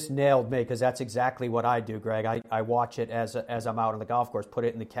 You just nailed me because that's exactly what I do, Greg. I watch it as I'm out on the golf course, put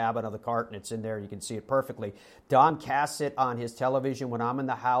it in the cabin of the cart, and it's in there. You can see it perfectly. Don casts it on his television. When I'm in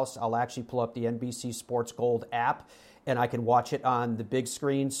the house, I'll actually pull up the NBC Sports Gold app, and I can watch it on the big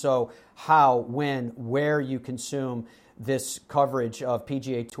screen. So how, when, where you consume this coverage of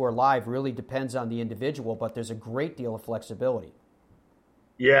PGA Tour Live really depends on the individual, but there's a great deal of flexibility.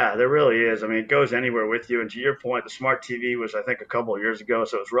 Yeah, there really is. I mean, it goes anywhere with you. And to your point, the smart TV was, I think, a couple of years ago,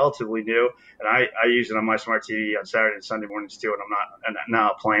 so it's relatively new. And I use it on my smart TV on Saturday and Sunday mornings too, and I'm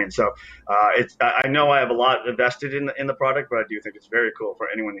not playing. So I know I have a lot invested in the product, but I do think it's very cool for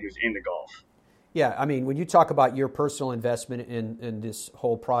anyone who's into golf. Yeah, I mean, when you talk about your personal investment in this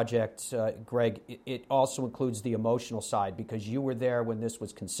whole project, Greg, it also includes the emotional side because you were there when this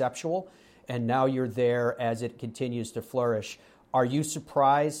was conceptual, and now you're there as it continues to flourish. Are you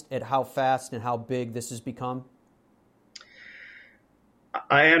surprised at how fast and how big this has become?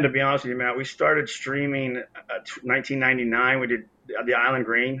 I am, to be honest with you, Matt. We started streaming 1999. We did the Island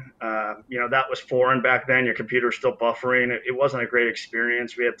Green. That was foreign back then. Your computer was still buffering. It wasn't a great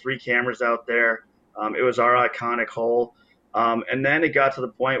experience. We had 3 cameras out there. It was our iconic hole. And then it got to the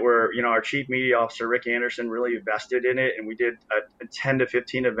point where, our chief media officer, Rick Anderson, really invested in it. And we did 10 to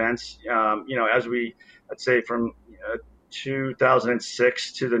 15 events, I'd say from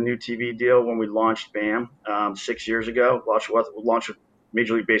 2006 to the new TV deal when we launched BAM 6 years ago. Launched with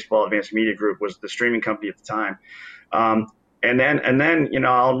Major League Baseball Advanced Media Group was the streaming company at the time. And then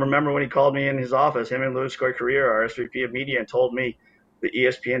I'll remember when he called me in his office, him and Louis Scoy-Carrier, our SVP of Media, and told me the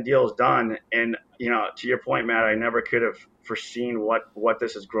ESPN deal is done. And, to your point, Matt, I never could have foreseen what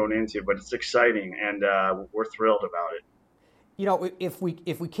this has grown into, but it's exciting, and we're thrilled about it. If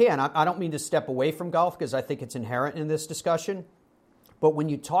we can, I don't mean to step away from golf because I think it's inherent in this discussion, but when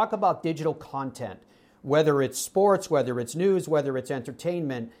you talk about digital content, whether it's sports, whether it's news, whether it's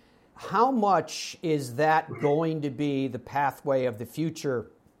entertainment, how much is that going to be the pathway of the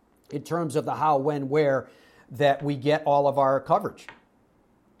future in terms of the how, when, where that we get all of our coverage?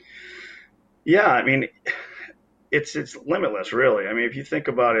 Yeah, I mean, it's limitless, really. I mean, if you think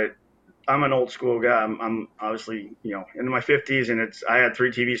about it, I'm an old school guy. I'm obviously, in my 50s, and I had 3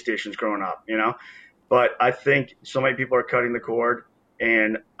 TV stations growing up, but I think so many people are cutting the cord,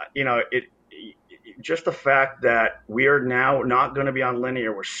 and, just the fact that we are now not going to be on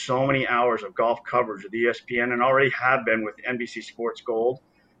linear with so many hours of golf coverage with ESPN and already have been with NBC Sports Gold,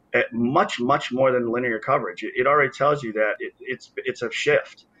 at much, much more than linear coverage. It already tells you that it's a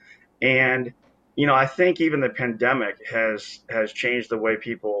shift. And, I think even the pandemic has changed the way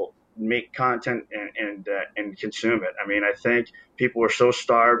people make content and consume it. I mean, I think people are so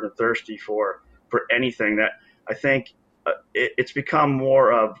starved and thirsty for anything that I think it's become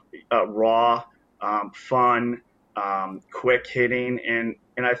more of raw, fun, quick hitting, and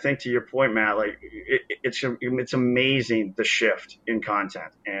I think to your point, Matt, like it's amazing the shift in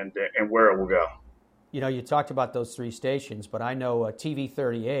content and where it will go. You talked about those 3 stations, but I know TV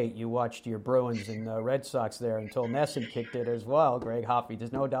 38, you watched your Bruins and Red Sox there until Nesson kicked it as well, Greg Hopfe.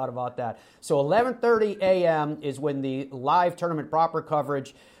 There's no doubt about that. So 11:30 a.m. is when the live tournament proper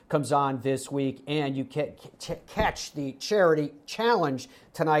coverage comes on this week, and you can catch the charity challenge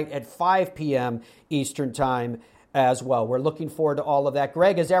tonight at 5 p.m. Eastern Time as well. We're looking forward to all of that.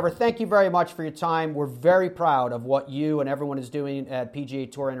 Greg, as ever, thank you very much for your time. We're very proud of what you and everyone is doing at PGA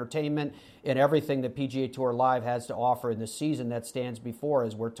Tour Entertainment and everything that PGA Tour Live has to offer in the season that stands before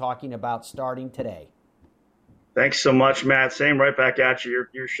us. We're talking about starting today. Thanks so much, Matt. Same right back at you.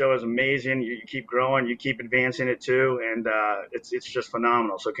 Your show is amazing. You keep growing. You keep advancing it too, and it's just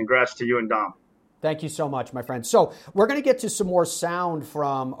phenomenal. So congrats to you and Dom. Thank you so much, my friend. So we're going to get to some more sound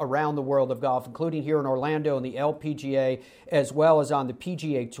from around the world of golf, including here in Orlando and the LPGA, as well as on the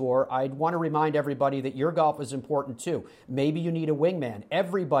PGA Tour. I'd want to remind everybody that your golf is important too. Maybe you need a wingman.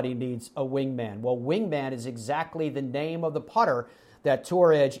 Everybody needs a wingman. Well, wingman is exactly the name of the putter that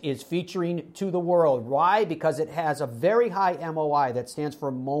Tour Edge is featuring to the world. Why? Because it has a very high MOI that stands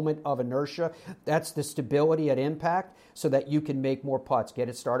for moment of inertia. That's the stability at impact, so that you can make more putts. Get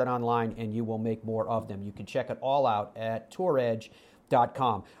it started online and you will make more of them. You can check it all out at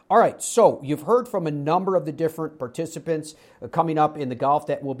touredge.com. All right, so you've heard from a number of the different participants coming up in the golf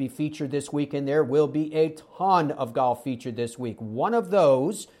that will be featured this week, and there will be a ton of golf featured this week. One of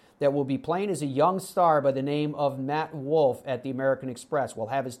those that will be playing is a young star by the name of Matt Wolff at the American Express. We'll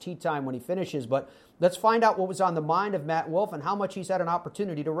have his tee time when he finishes, but let's find out what was on the mind of Matt Wolff and how much he's had an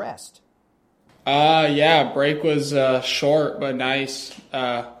opportunity to rest. Break was short but nice.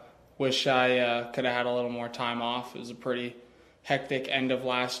 Wish I could have had a little more time off. It was a pretty hectic end of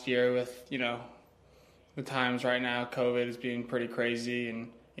last year with, the times right now. COVID is being pretty crazy, and,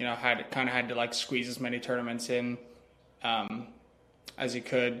 had to like squeeze as many tournaments in as you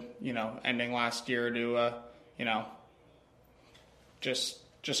could, ending last year to, just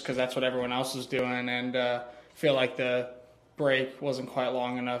because that's what everyone else was doing. And feel like the break wasn't quite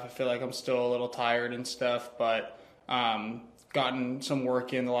long enough. I feel like I'm still a little tired and stuff, but gotten some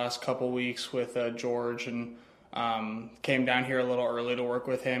work in the last couple weeks with George, and came down here a little early to work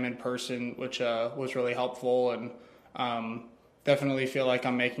with him in person, which was really helpful. And definitely feel like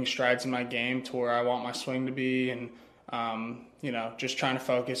I'm making strides in my game to where I want my swing to be, and just trying to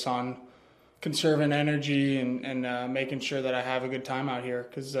focus on conserving energy and making sure that I have a good time out here.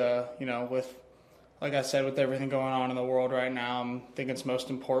 Because, with, like I said, with everything going on in the world right now, I think it's most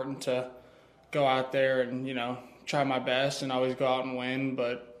important to go out there and, try my best and always go out and win,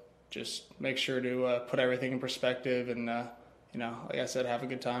 but just make sure to put everything in perspective and, like I said, have a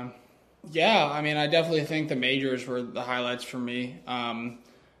good time. Yeah, I definitely think the majors were the highlights for me.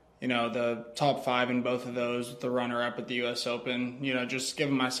 The top 5 in both of those, the runner-up at the U.S. Open, just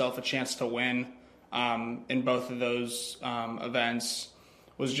giving myself a chance to win in both of those events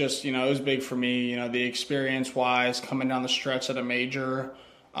was just, it was big for me. The experience-wise, coming down the stretch at a major,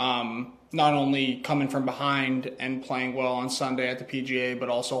 not only coming from behind and playing well on Sunday at the PGA, but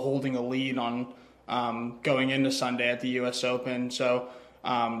also holding a lead on going into Sunday at the U.S. Open. So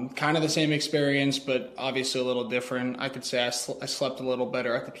kind of the same experience, but obviously a little different. I could say I slept a little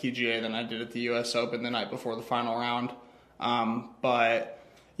better at the PGA than I did at the U.S. Open the night before the final round. But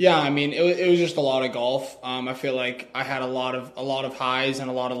yeah, it was just a lot of golf. I feel like I had a lot of highs and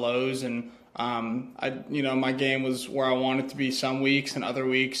a lot of lows, and my game was where I wanted to be some weeks, and other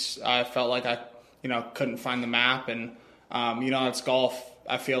weeks I felt like I couldn't find the map. And it's golf.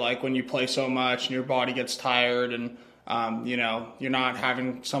 I feel like when you play so much and your body gets tired, and you're not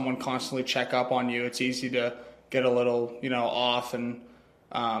having someone constantly check up on you, it's easy to get a little, off. And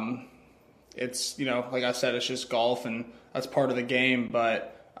it's, like I said, it's just golf, and that's part of the game.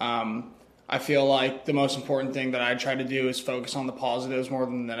 But I feel like the most important thing that I try to do is focus on the positives more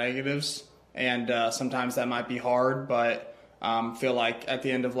than the negatives. And sometimes that might be hard, but feel like at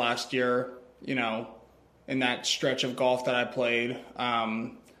the end of last year, in that stretch of golf that I played,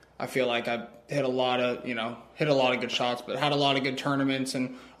 I feel like I hit a lot of good shots, but had a lot of good tournaments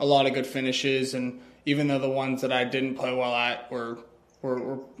and a lot of good finishes. And even though the ones that I didn't play well at were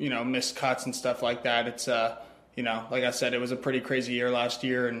missed cuts and stuff like that, it's like I said, it was a pretty crazy year last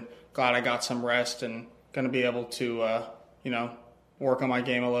year, and glad I got some rest and going to be able to work on my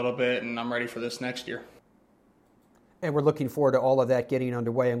game a little bit, and I'm ready for this next year. And we're looking forward to all of that getting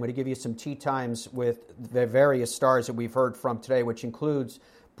underway. I'm going to give you some tee times with the various stars that we've heard from today, which includes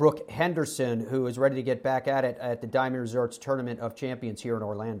Brooke Henderson, who is ready to get back at it at the Diamond Resorts Tournament of Champions here in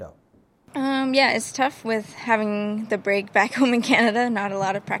Orlando. It's tough with having the break back home in Canada, not a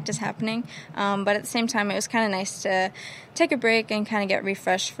lot of practice happening. But at the same time, it was kind of nice to take a break and kind of get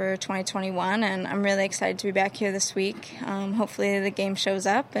refreshed for 2021. And I'm really excited to be back here this week. Hopefully the game shows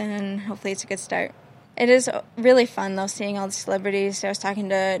up, and hopefully it's a good start. It is really fun, though, seeing all the celebrities. I was talking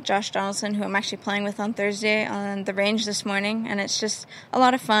to Josh Donaldson, who I'm actually playing with on Thursday on the range this morning, and it's just a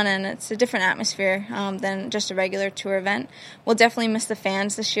lot of fun, and it's a different atmosphere than just a regular tour event. We'll definitely miss the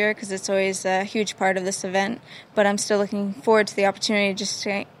fans this year because it's always a huge part of this event, but I'm still looking forward to the opportunity just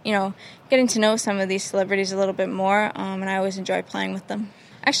to, getting to know some of these celebrities a little bit more, and I always enjoy playing with them.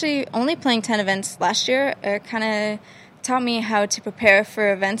 Actually, only playing 10 events last year kind of taught me how to prepare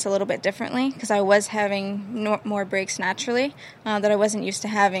for events a little bit differently, because I was having more breaks naturally that I wasn't used to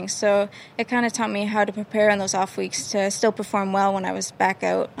having. So it kind of taught me how to prepare on those off weeks to still perform well when I was back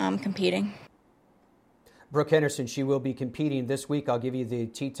out competing. Brooke Henderson, she will be competing this week. I'll give you the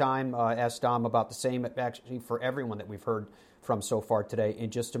tee time. Ask Dom about the same, actually, for everyone that we've heard from so far today in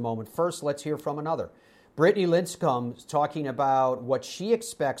just a moment. First, let's hear from another. Brittany Lincicome is talking about what she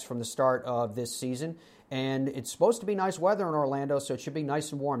expects from the start of this season. And it's supposed to be nice weather in Orlando, so it should be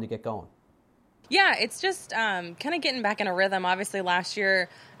nice and warm to get going. Yeah, it's just kind of getting back in a rhythm. Obviously, last year,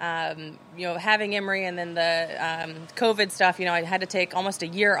 having Emory and then the COVID stuff, I had to take almost a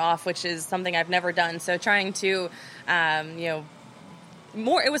year off, which is something I've never done. So trying to,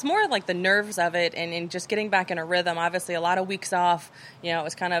 it was more like the nerves of it and just getting back in a rhythm. Obviously, a lot of weeks off. It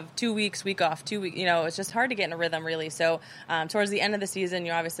was kind of 2 weeks, week off, 2 weeks. It's just hard to get in a rhythm, really. So towards the end of the season,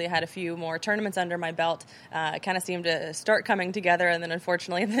 obviously had a few more tournaments under my belt. It kind of seemed to start coming together, and then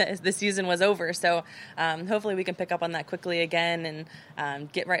unfortunately the season was over. So hopefully we can pick up on that quickly again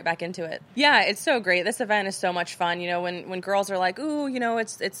and get right back into it. Yeah, it's so great. This event is so much fun. When girls are like, ooh,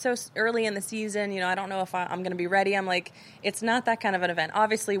 it's so early in the season. I don't know if I'm going to be ready. I'm like, it's not that kind of an event.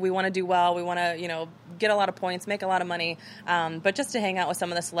 Obviously, we want to do well. We want to, get a lot of points, make a lot of money. But just to hang out with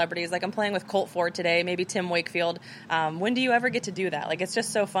some of the celebrities, like I'm playing with Colt Ford today, maybe Tim Wakefield. When do you ever get to do that? Like, it's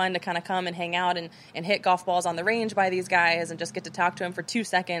just so fun to kind of come and hang out and hit golf balls on the range by these guys and just get to talk to them for 2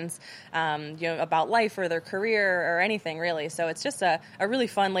 seconds, about life or their career or anything, really. So it's just a really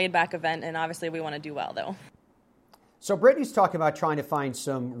fun, laid-back event, and obviously we want to do well, though. So Brittany's talking about trying to find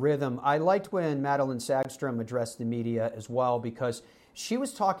some rhythm. I liked when Madeline Sagstrom addressed the media as well, because she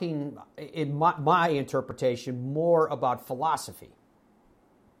was talking, in my interpretation, more about philosophy.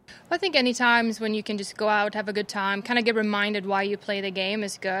 Well, I think any times when you can just go out, have a good time, kind of get reminded why you play the game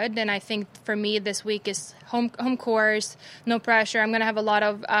is good. And I think for me this week is home course, no pressure. I'm going to have a lot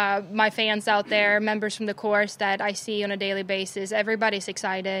of my fans out there, members from the course that I see on a daily basis. Everybody's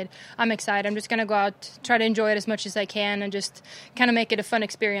excited. I'm excited. I'm just going to go out, try to enjoy it as much as I can, and just kind of make it a fun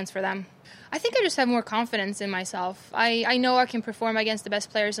experience for them. I think I just have more confidence in myself. I know I can perform against the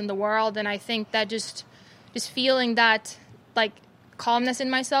best players in the world, and I think that just feeling that, like, calmness in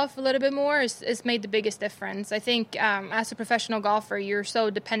myself a little bit more has made the biggest difference. I think as a professional golfer, you're so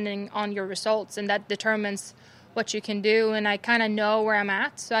depending on your results, and that determines what you can do, and I kind of know where I'm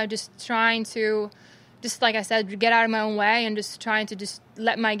at, so I'm just trying to, just like I said, get out of my own way and just trying to just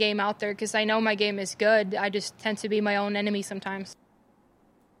let my game out there, because I know my game is good. I just tend to be my own enemy sometimes.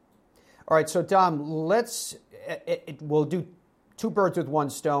 All right, so Dom, we'll do two birds with one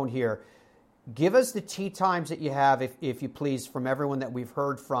stone here. Give us the tee times that you have, if you please, from everyone that we've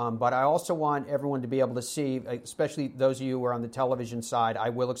heard from. But I also want everyone to be able to see, especially those of you who are on the television side, I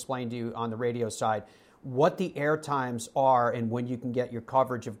will explain to you on the radio side, what the air times are and when you can get your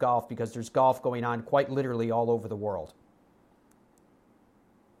coverage of golf, because there's golf going on quite literally all over the world.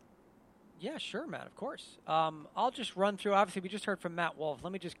 Yeah, sure, Matt, of course. I'll just run through. Obviously, we just heard from Matt Wolff.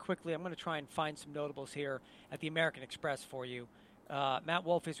 Let me just quickly, I'm going to try and find some notables here at the American Express for you. Matt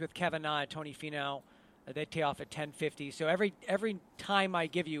Wolff is with Kevin Na, Tony Finau. They tee off at 10:50. So every time I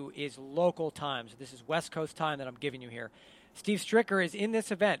give you is local time. So this is West Coast time that I'm giving you here. Steve Stricker is in this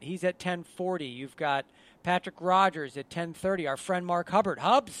event. He's at 10:40. You've got Patrick Rogers at 10:30. Our friend Mark Hubbard,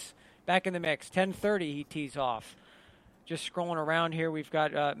 Hubs, back in the mix. 10:30 he tees off. Just scrolling around here, we've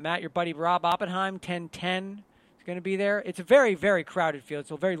got Matt, your buddy Rob Oppenheim, 10:10 is going to be there. It's a very, very crowded field,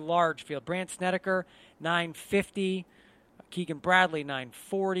 so a very large field. Brandt Snedeker, 9:50. Keegan Bradley,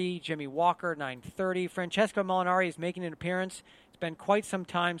 9:40. Jimmy Walker, 9:30. Francesco Molinari is making an appearance. It's been quite some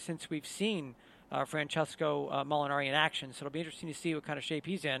time since we've seen Francesco Molinari in action, so it'll be interesting to see what kind of shape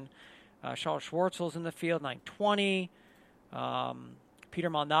he's in. Charles Schwartzel's in the field, 9:20. Peter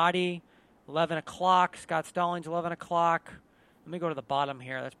Malnati, 11 o'clock. Scott Stallings, 11 o'clock. Let me go to the bottom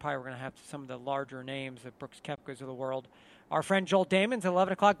here. That's probably where we're going to have some of the larger names, the Brooks Koepkas of the world. Our friend Joel Damon's at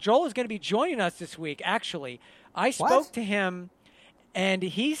 11 o'clock. Joel is going to be joining us this week, actually. I spoke to him, and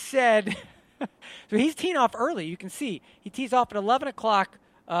he said, so he's teeing off early. You can see he tees off at 11 o'clock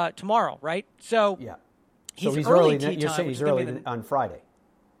tomorrow, right? So yeah. He's early. Tee You're time, saying he's early on Friday.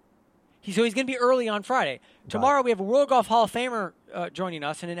 So he's going to be early on Friday. Tomorrow we have a World Golf Hall of Famer joining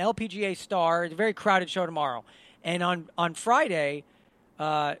us and an LPGA star. It's a very crowded show tomorrow. And on Friday,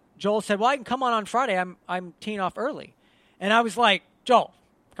 Joel said, well, I can come on Friday. I'm teeing off early. And I was like, Joel,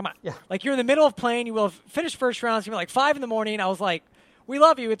 come on. Yeah. Like, you're in the middle of playing. You will have finished first round. It's going to be like 5 in the morning. I was like, we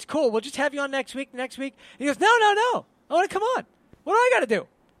love you. It's cool. We'll just have you on next week. And he goes, no. I want to come on. What do I got to do?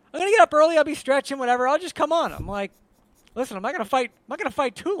 I'm going to get up early. I'll be stretching, whatever. I'll just come on. I'm like, listen, I'm not going to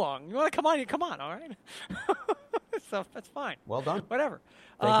fight too long. You want to come on? You come on, all right? So that's fine. Well done. Whatever.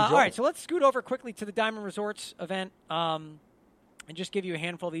 Thank you, Joel. All right, so let's scoot over quickly to the Diamond Resorts event and just give you a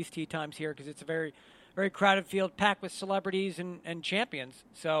handful of these tee times here because it's a very, very crowded field packed with celebrities and champions.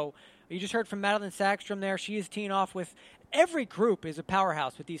 So You just heard from Madeline Sackstrom there. She is teeing off with every group is a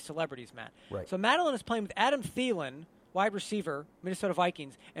powerhouse with these celebrities, Matt. Right. So Madeline is playing with Adam Thielen, wide receiver, Minnesota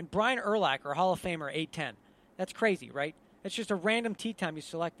Vikings, and Brian Urlacher, Hall of Famer, 8'10". That's crazy, right? It's just a random tee time you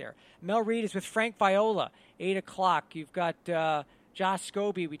select there. Mel Reed is with Frank Viola, 8 o'clock. You've got Josh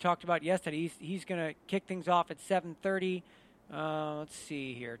Scobie, we talked about yesterday. He's going to kick things off at 7:30. Let's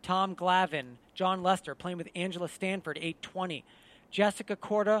see here. Tom Glavine, John Lester playing with Angela Stanford, 8:20. Jessica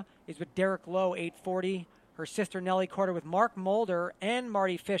Korda is with Derek Lowe, 8:40. Her sister Nellie Korda with Mark Mulder and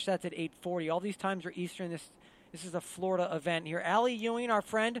Marty Fish. That's at 8:40. All these times are Eastern. This is a Florida event here. Allie Ewing, our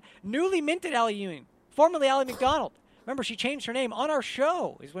friend, newly minted Allie Ewing, formerly Allie McDonald. Remember, she changed her name on our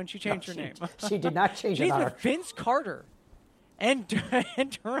show. Is when she changed her name. She did not change it. She's with Vince Carter and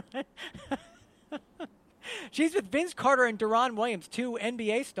she's with Vince Carter and Deron Williams, 2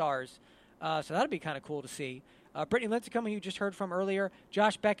 NBA stars. So that'll be kind of cool to see. Brittany Lincicome, who you just heard from earlier.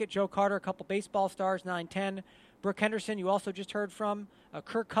 Josh Beckett, Joe Carter, a couple baseball stars, 9-10. Brooke Henderson, you also just heard from.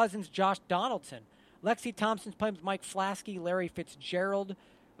 Kirk Cousins, Josh Donaldson. Lexi Thompson's playing with Mike Flasky, Larry Fitzgerald.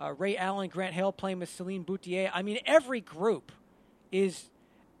 Ray Allen, Grant Hill playing with Celine Boutier. I mean, every group is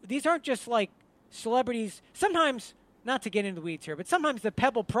 – these aren't just like celebrities. Sometimes, not to get into the weeds here, but sometimes the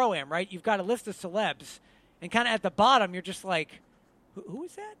Pebble Pro-Am, right? You've got a list of celebs, and kind of at the bottom, you're just like, who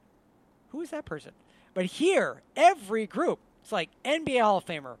is that? Who is that person? But here, every group, it's like NBA Hall of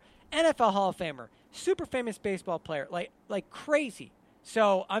Famer, NFL Hall of Famer, super famous baseball player, like crazy.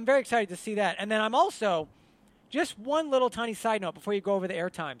 So I'm very excited to see that. And then I'm also – just one little tiny side note before you go over the air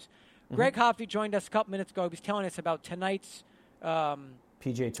times. Greg Hopfe joined us a couple minutes ago. He was telling us about tonight's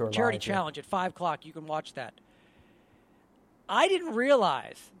PGA Tour charity Live, challenge at 5 o'clock. You can watch that. I didn't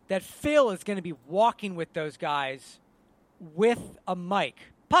realize that Phil is going to be walking with those guys with a mic,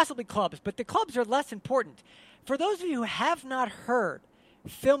 possibly clubs, but the clubs are less important. For those of you who have not heard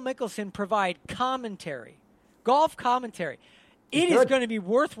Phil Mickelson provide commentary, golf commentary, it is going to be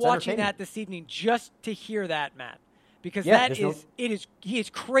worth watching that this evening just to hear that, Matt, because he is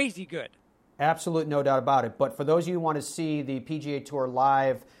crazy good. Absolute, no doubt about it. But for those of you who want to see the PGA Tour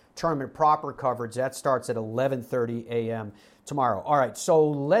Live tournament proper coverage, that starts at 11:30 a.m. tomorrow. All right, so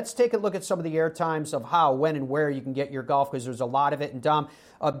let's take a look at some of the air times of how, when, and where you can get your golf, because there's a lot of it. And Dom,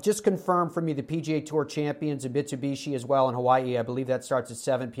 just confirm for me the PGA Tour champions in Mitsubishi as well in Hawaii. I believe that starts at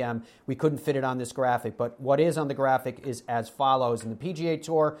 7 p.m. We couldn't fit it on this graphic, but what is on the graphic is as follows. In the PGA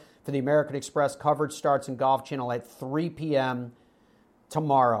Tour for the American Express, coverage starts in Golf Channel at 3 p.m.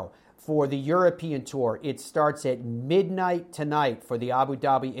 tomorrow. For the European Tour, it starts at midnight tonight for the Abu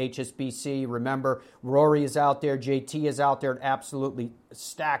Dhabi HSBC. Remember, Rory is out there, JT is out there, an absolutely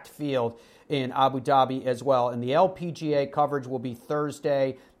stacked field in Abu Dhabi as well. And the LPGA coverage will be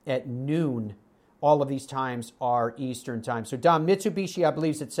Thursday at noon. All of these times are Eastern time. So, Dom, Mitsubishi, I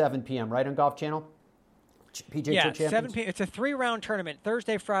believe, is at 7 p.m., right, on Golf Channel? PGA Tour Champions? 7 p.m. It's a 3-round tournament.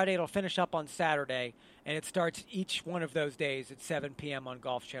 Thursday, Friday, it'll finish up on Saturday, and it starts each one of those days at 7 p.m. on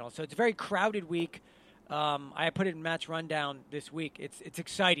Golf Channel. So it's a very crowded week. I put it in Matt's rundown this week. It's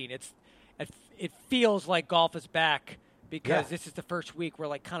exciting. It feels like golf is back because this is the first week where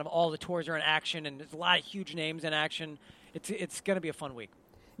like kind of all the tours are in action, and there's a lot of huge names in action. It's going to be a fun week.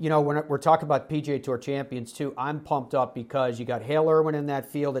 You know, when we're talking about PGA Tour champions, too, I'm pumped up because you got Hale Irwin in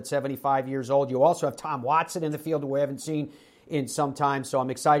that field at 75 years old. You also have Tom Watson in the field, who we haven't seen in some time. So I'm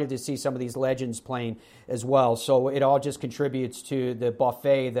excited to see some of these legends playing as well. So it all just contributes to the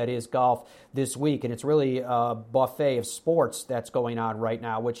buffet that is golf this week. And it's really a buffet of sports that's going on right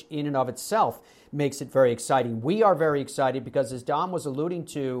now, which in and of itself makes it very exciting. We are very excited because, as Dom was alluding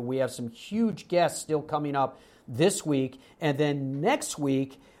to, we have some huge guests still coming up this week. And then next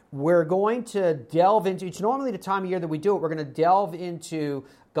week, we're going to delve into, it's normally the time of year that we do it, we're going to delve into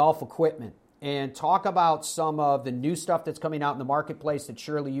golf equipment and talk about some of the new stuff that's coming out in the marketplace that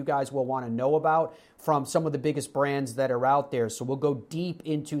surely you guys will want to know about from some of the biggest brands that are out there. So we'll go deep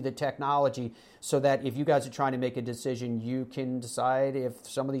into the technology so that if you guys are trying to make a decision, you can decide if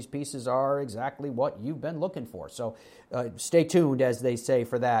some of these pieces are exactly what you've been looking for. So stay tuned, as they say,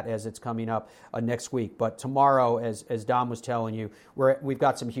 for that as it's coming up next week. But tomorrow, as Dom was telling you, we've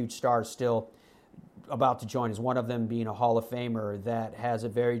got some huge stars still about to join us, one of them being a Hall of Famer that has a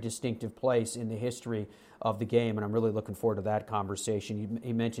very distinctive place in the history of the game, and I'm really looking forward to that conversation.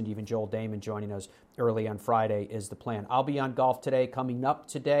 He mentioned even Joel Damon joining us early on Friday is the plan. I'll be on Golf Today coming up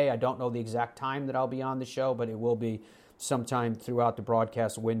today. I don't know the exact time that I'll be on the show, but it will be sometime throughout the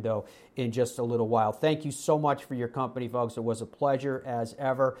broadcast window in just a little while. Thank you so much for your company, folks. It was a pleasure as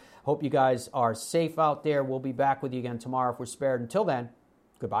ever. Hope you guys are safe out there. We'll be back with you again tomorrow if we're spared. Until then,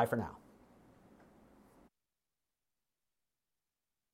 goodbye for now.